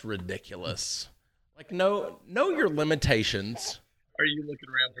lot less ridiculous. Like, know your limitations. Are you looking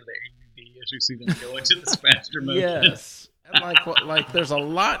around for the AUD as you see them go into this faster motion? Yes. And like there's a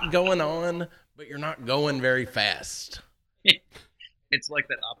lot going on, but you're not going very fast. It's like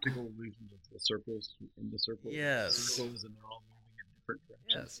that optical illusion of the circles in the circle. Yes. Circles, and they're all moving in different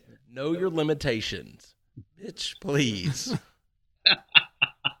directions. Yes. Know your limitations. Bitch, please.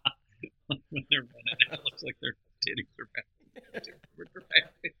 When they're running, it looks like their titties are back.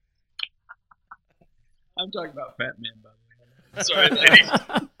 I'm talking about Fat Man, by the way. Sorry, ladies.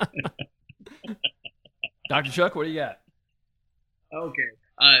 Dr. Chuck, what do you got? Okay.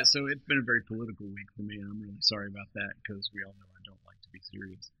 So it's been a very political week for me, and I'm really sorry about that because we all know I don't like to be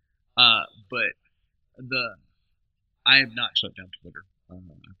serious. But I have not shut down Twitter. I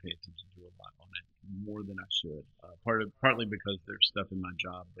pay attention to a lot on it, more than I should. Partly because there's stuff in my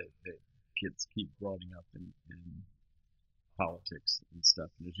job that kids keep broughting up in politics and stuff,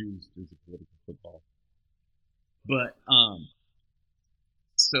 and it's used as a political football. But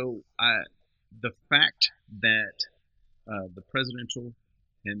the fact that the presidential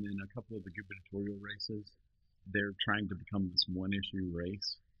and then a couple of the gubernatorial races, they're trying to become this one-issue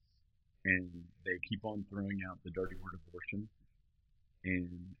race, and they keep on throwing out the dirty word abortion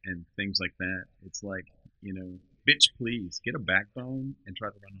and things like that. It's like, bitch, please get a backbone and try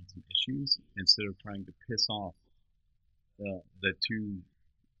to run on some issues instead of trying to piss off the two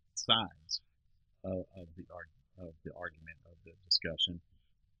sides of the argument of the discussion.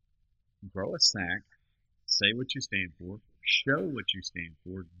 Grow a sack, say what you stand for, show what you stand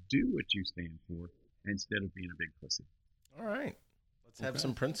for, do what you stand for, instead of being a big pussy. All right. Let's have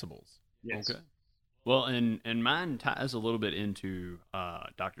some principles. Yes. Okay. Well, and mine ties a little bit into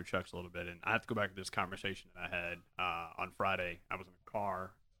Dr. Chuck's a little bit, and I have to go back to this conversation that I had on Friday. I was in a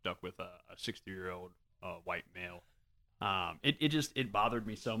car stuck with a 60-year-old white male. It bothered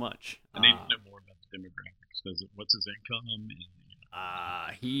me so much. I need to know more about the demographics. What's his income? And,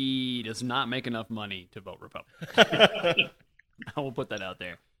 he does not make enough money to vote Republican. I will put that out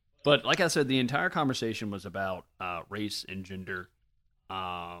there. But like I said, the entire conversation was about race and gender,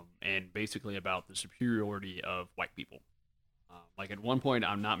 and basically about the superiority of white people. Like at one point,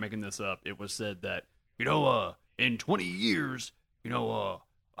 I'm not making this up, it was said that, in 20 years,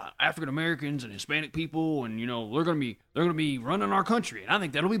 African Americans and Hispanic people, and they're gonna be running our country, and I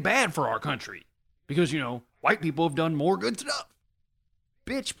think that'll be bad for our country because white people have done more good stuff.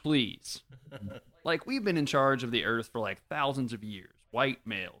 Bitch, please. Like, we've been in charge of the earth for like thousands of years, white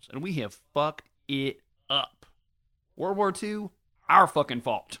males, and we have fucked it up. World War II, our fucking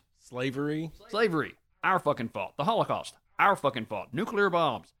fault. Slavery, our fucking fault. The Holocaust, our fucking fault. Nuclear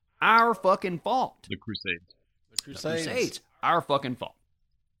bombs, our fucking fault. the Crusades. the Crusades. Our fucking fault.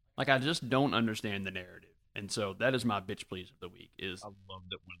 Like, I just don't understand the narrative. And so that is my bitch please of the week. Is I love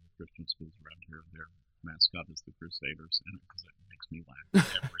that one of the Christian schools around here, their mascot is the Crusaders, and because it makes me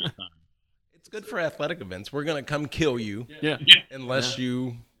laugh every time. It's good for athletic events. We're going to come kill you yeah. unless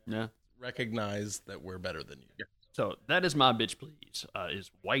you Yeah. recognize that we're better than you. So that is my bitch please,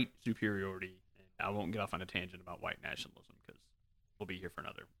 is white superiority. And I won't get off on a tangent about white nationalism because we'll be here for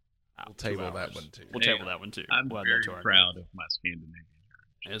another We'll 2 table that hours. one, too. We'll table that one too. I'm We'll add very that to our proud of my Scandinavian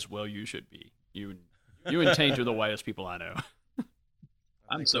heritage. As well you should be. You and Taint are the whitest people I know.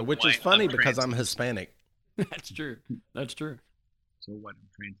 I'm So, so which white, is funny I'm because I'm Hispanic. That's true. That's true. so white, I'm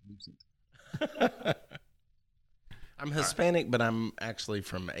translucent. I'm Hispanic, but I'm actually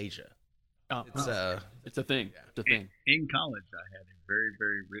from Asia. Oh, It's it's a thing. It's a thing. In college, I had a very,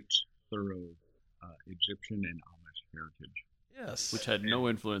 very rich, thorough Egyptian and heritage. Yes. Which had no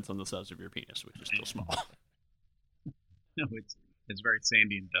influence on the size of your penis, which is still small. No, it's very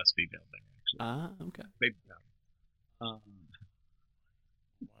sandy and dusty down there, actually. Okay. Baby powder.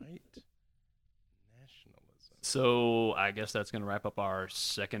 White nationalism. So I guess that's going to wrap up our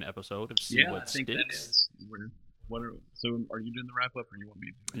second episode of See I What think Sticks. that is. So are you doing the wrap up, or you want me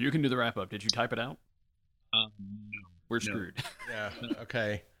to do it? You can do the wrap up. Did you type it out? No. We're No. screwed. Yeah.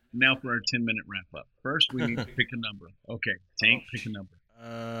 Okay. Now for our 10-minute wrap up. First, we need to pick a number. Okay, Tank, pick a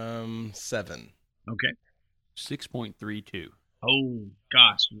number. 7. Okay. 6.32. Oh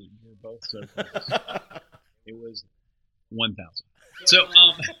gosh, we were both so close. It was 1,000. So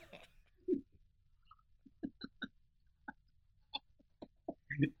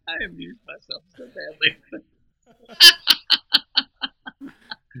I amused myself so badly.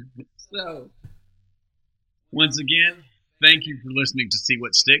 So once again, thank you for listening to See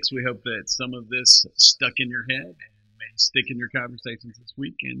What Sticks. We hope that some of this stuck in your head and may stick in your conversations this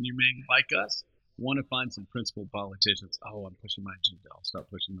week, and you may, like us, want to find some principled politicians. Oh, I'm pushing my agenda. I'll stop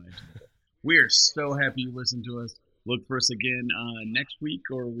pushing my agenda. We are so happy you listened to us. Look for us again next week,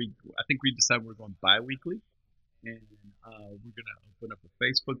 or I think we decided we're going bi-weekly, and we're going to open up a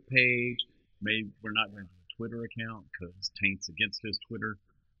Facebook page. Maybe we're not going to do a Twitter account because Taint's against his Twitter.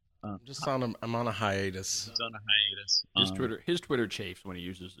 I'm on a hiatus. He's on a hiatus. His Twitter chafes when he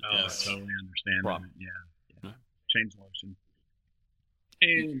uses it. Oh, I totally understand Problem. that. Yeah. Yeah. Change lotion.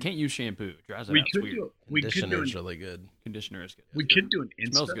 You And can't use shampoo. It dries it we out. It's could weird. do Conditioner's really good. Conditioner is good. we could do an It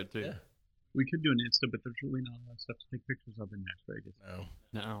Insta. smells good too. Yeah. We could do an Insta, but there's really not a lot of stuff to take pictures of in Las Vegas. No,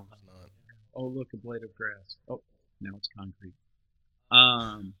 No. it's not. Oh, look, a blade of grass. Oh, now it's concrete.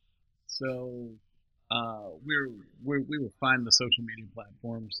 So we will find the social media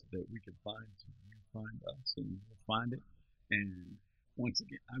platforms that we can find. So you find us, and we'll find it. And once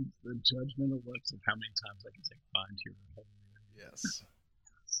again, I'm the judgmental looks of how many times I can say find here. Yes.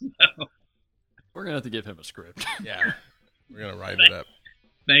 So, We're going to have to give him a script. Yeah. We're going to write it up.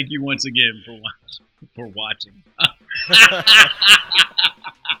 thank you once again for watching.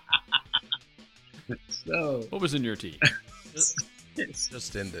 So What was in your tea? Just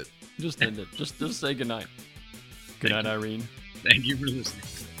end it. Just end it. Just say goodnight. Good night, Irene. thank you for listening.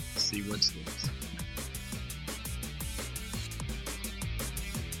 See what sticks.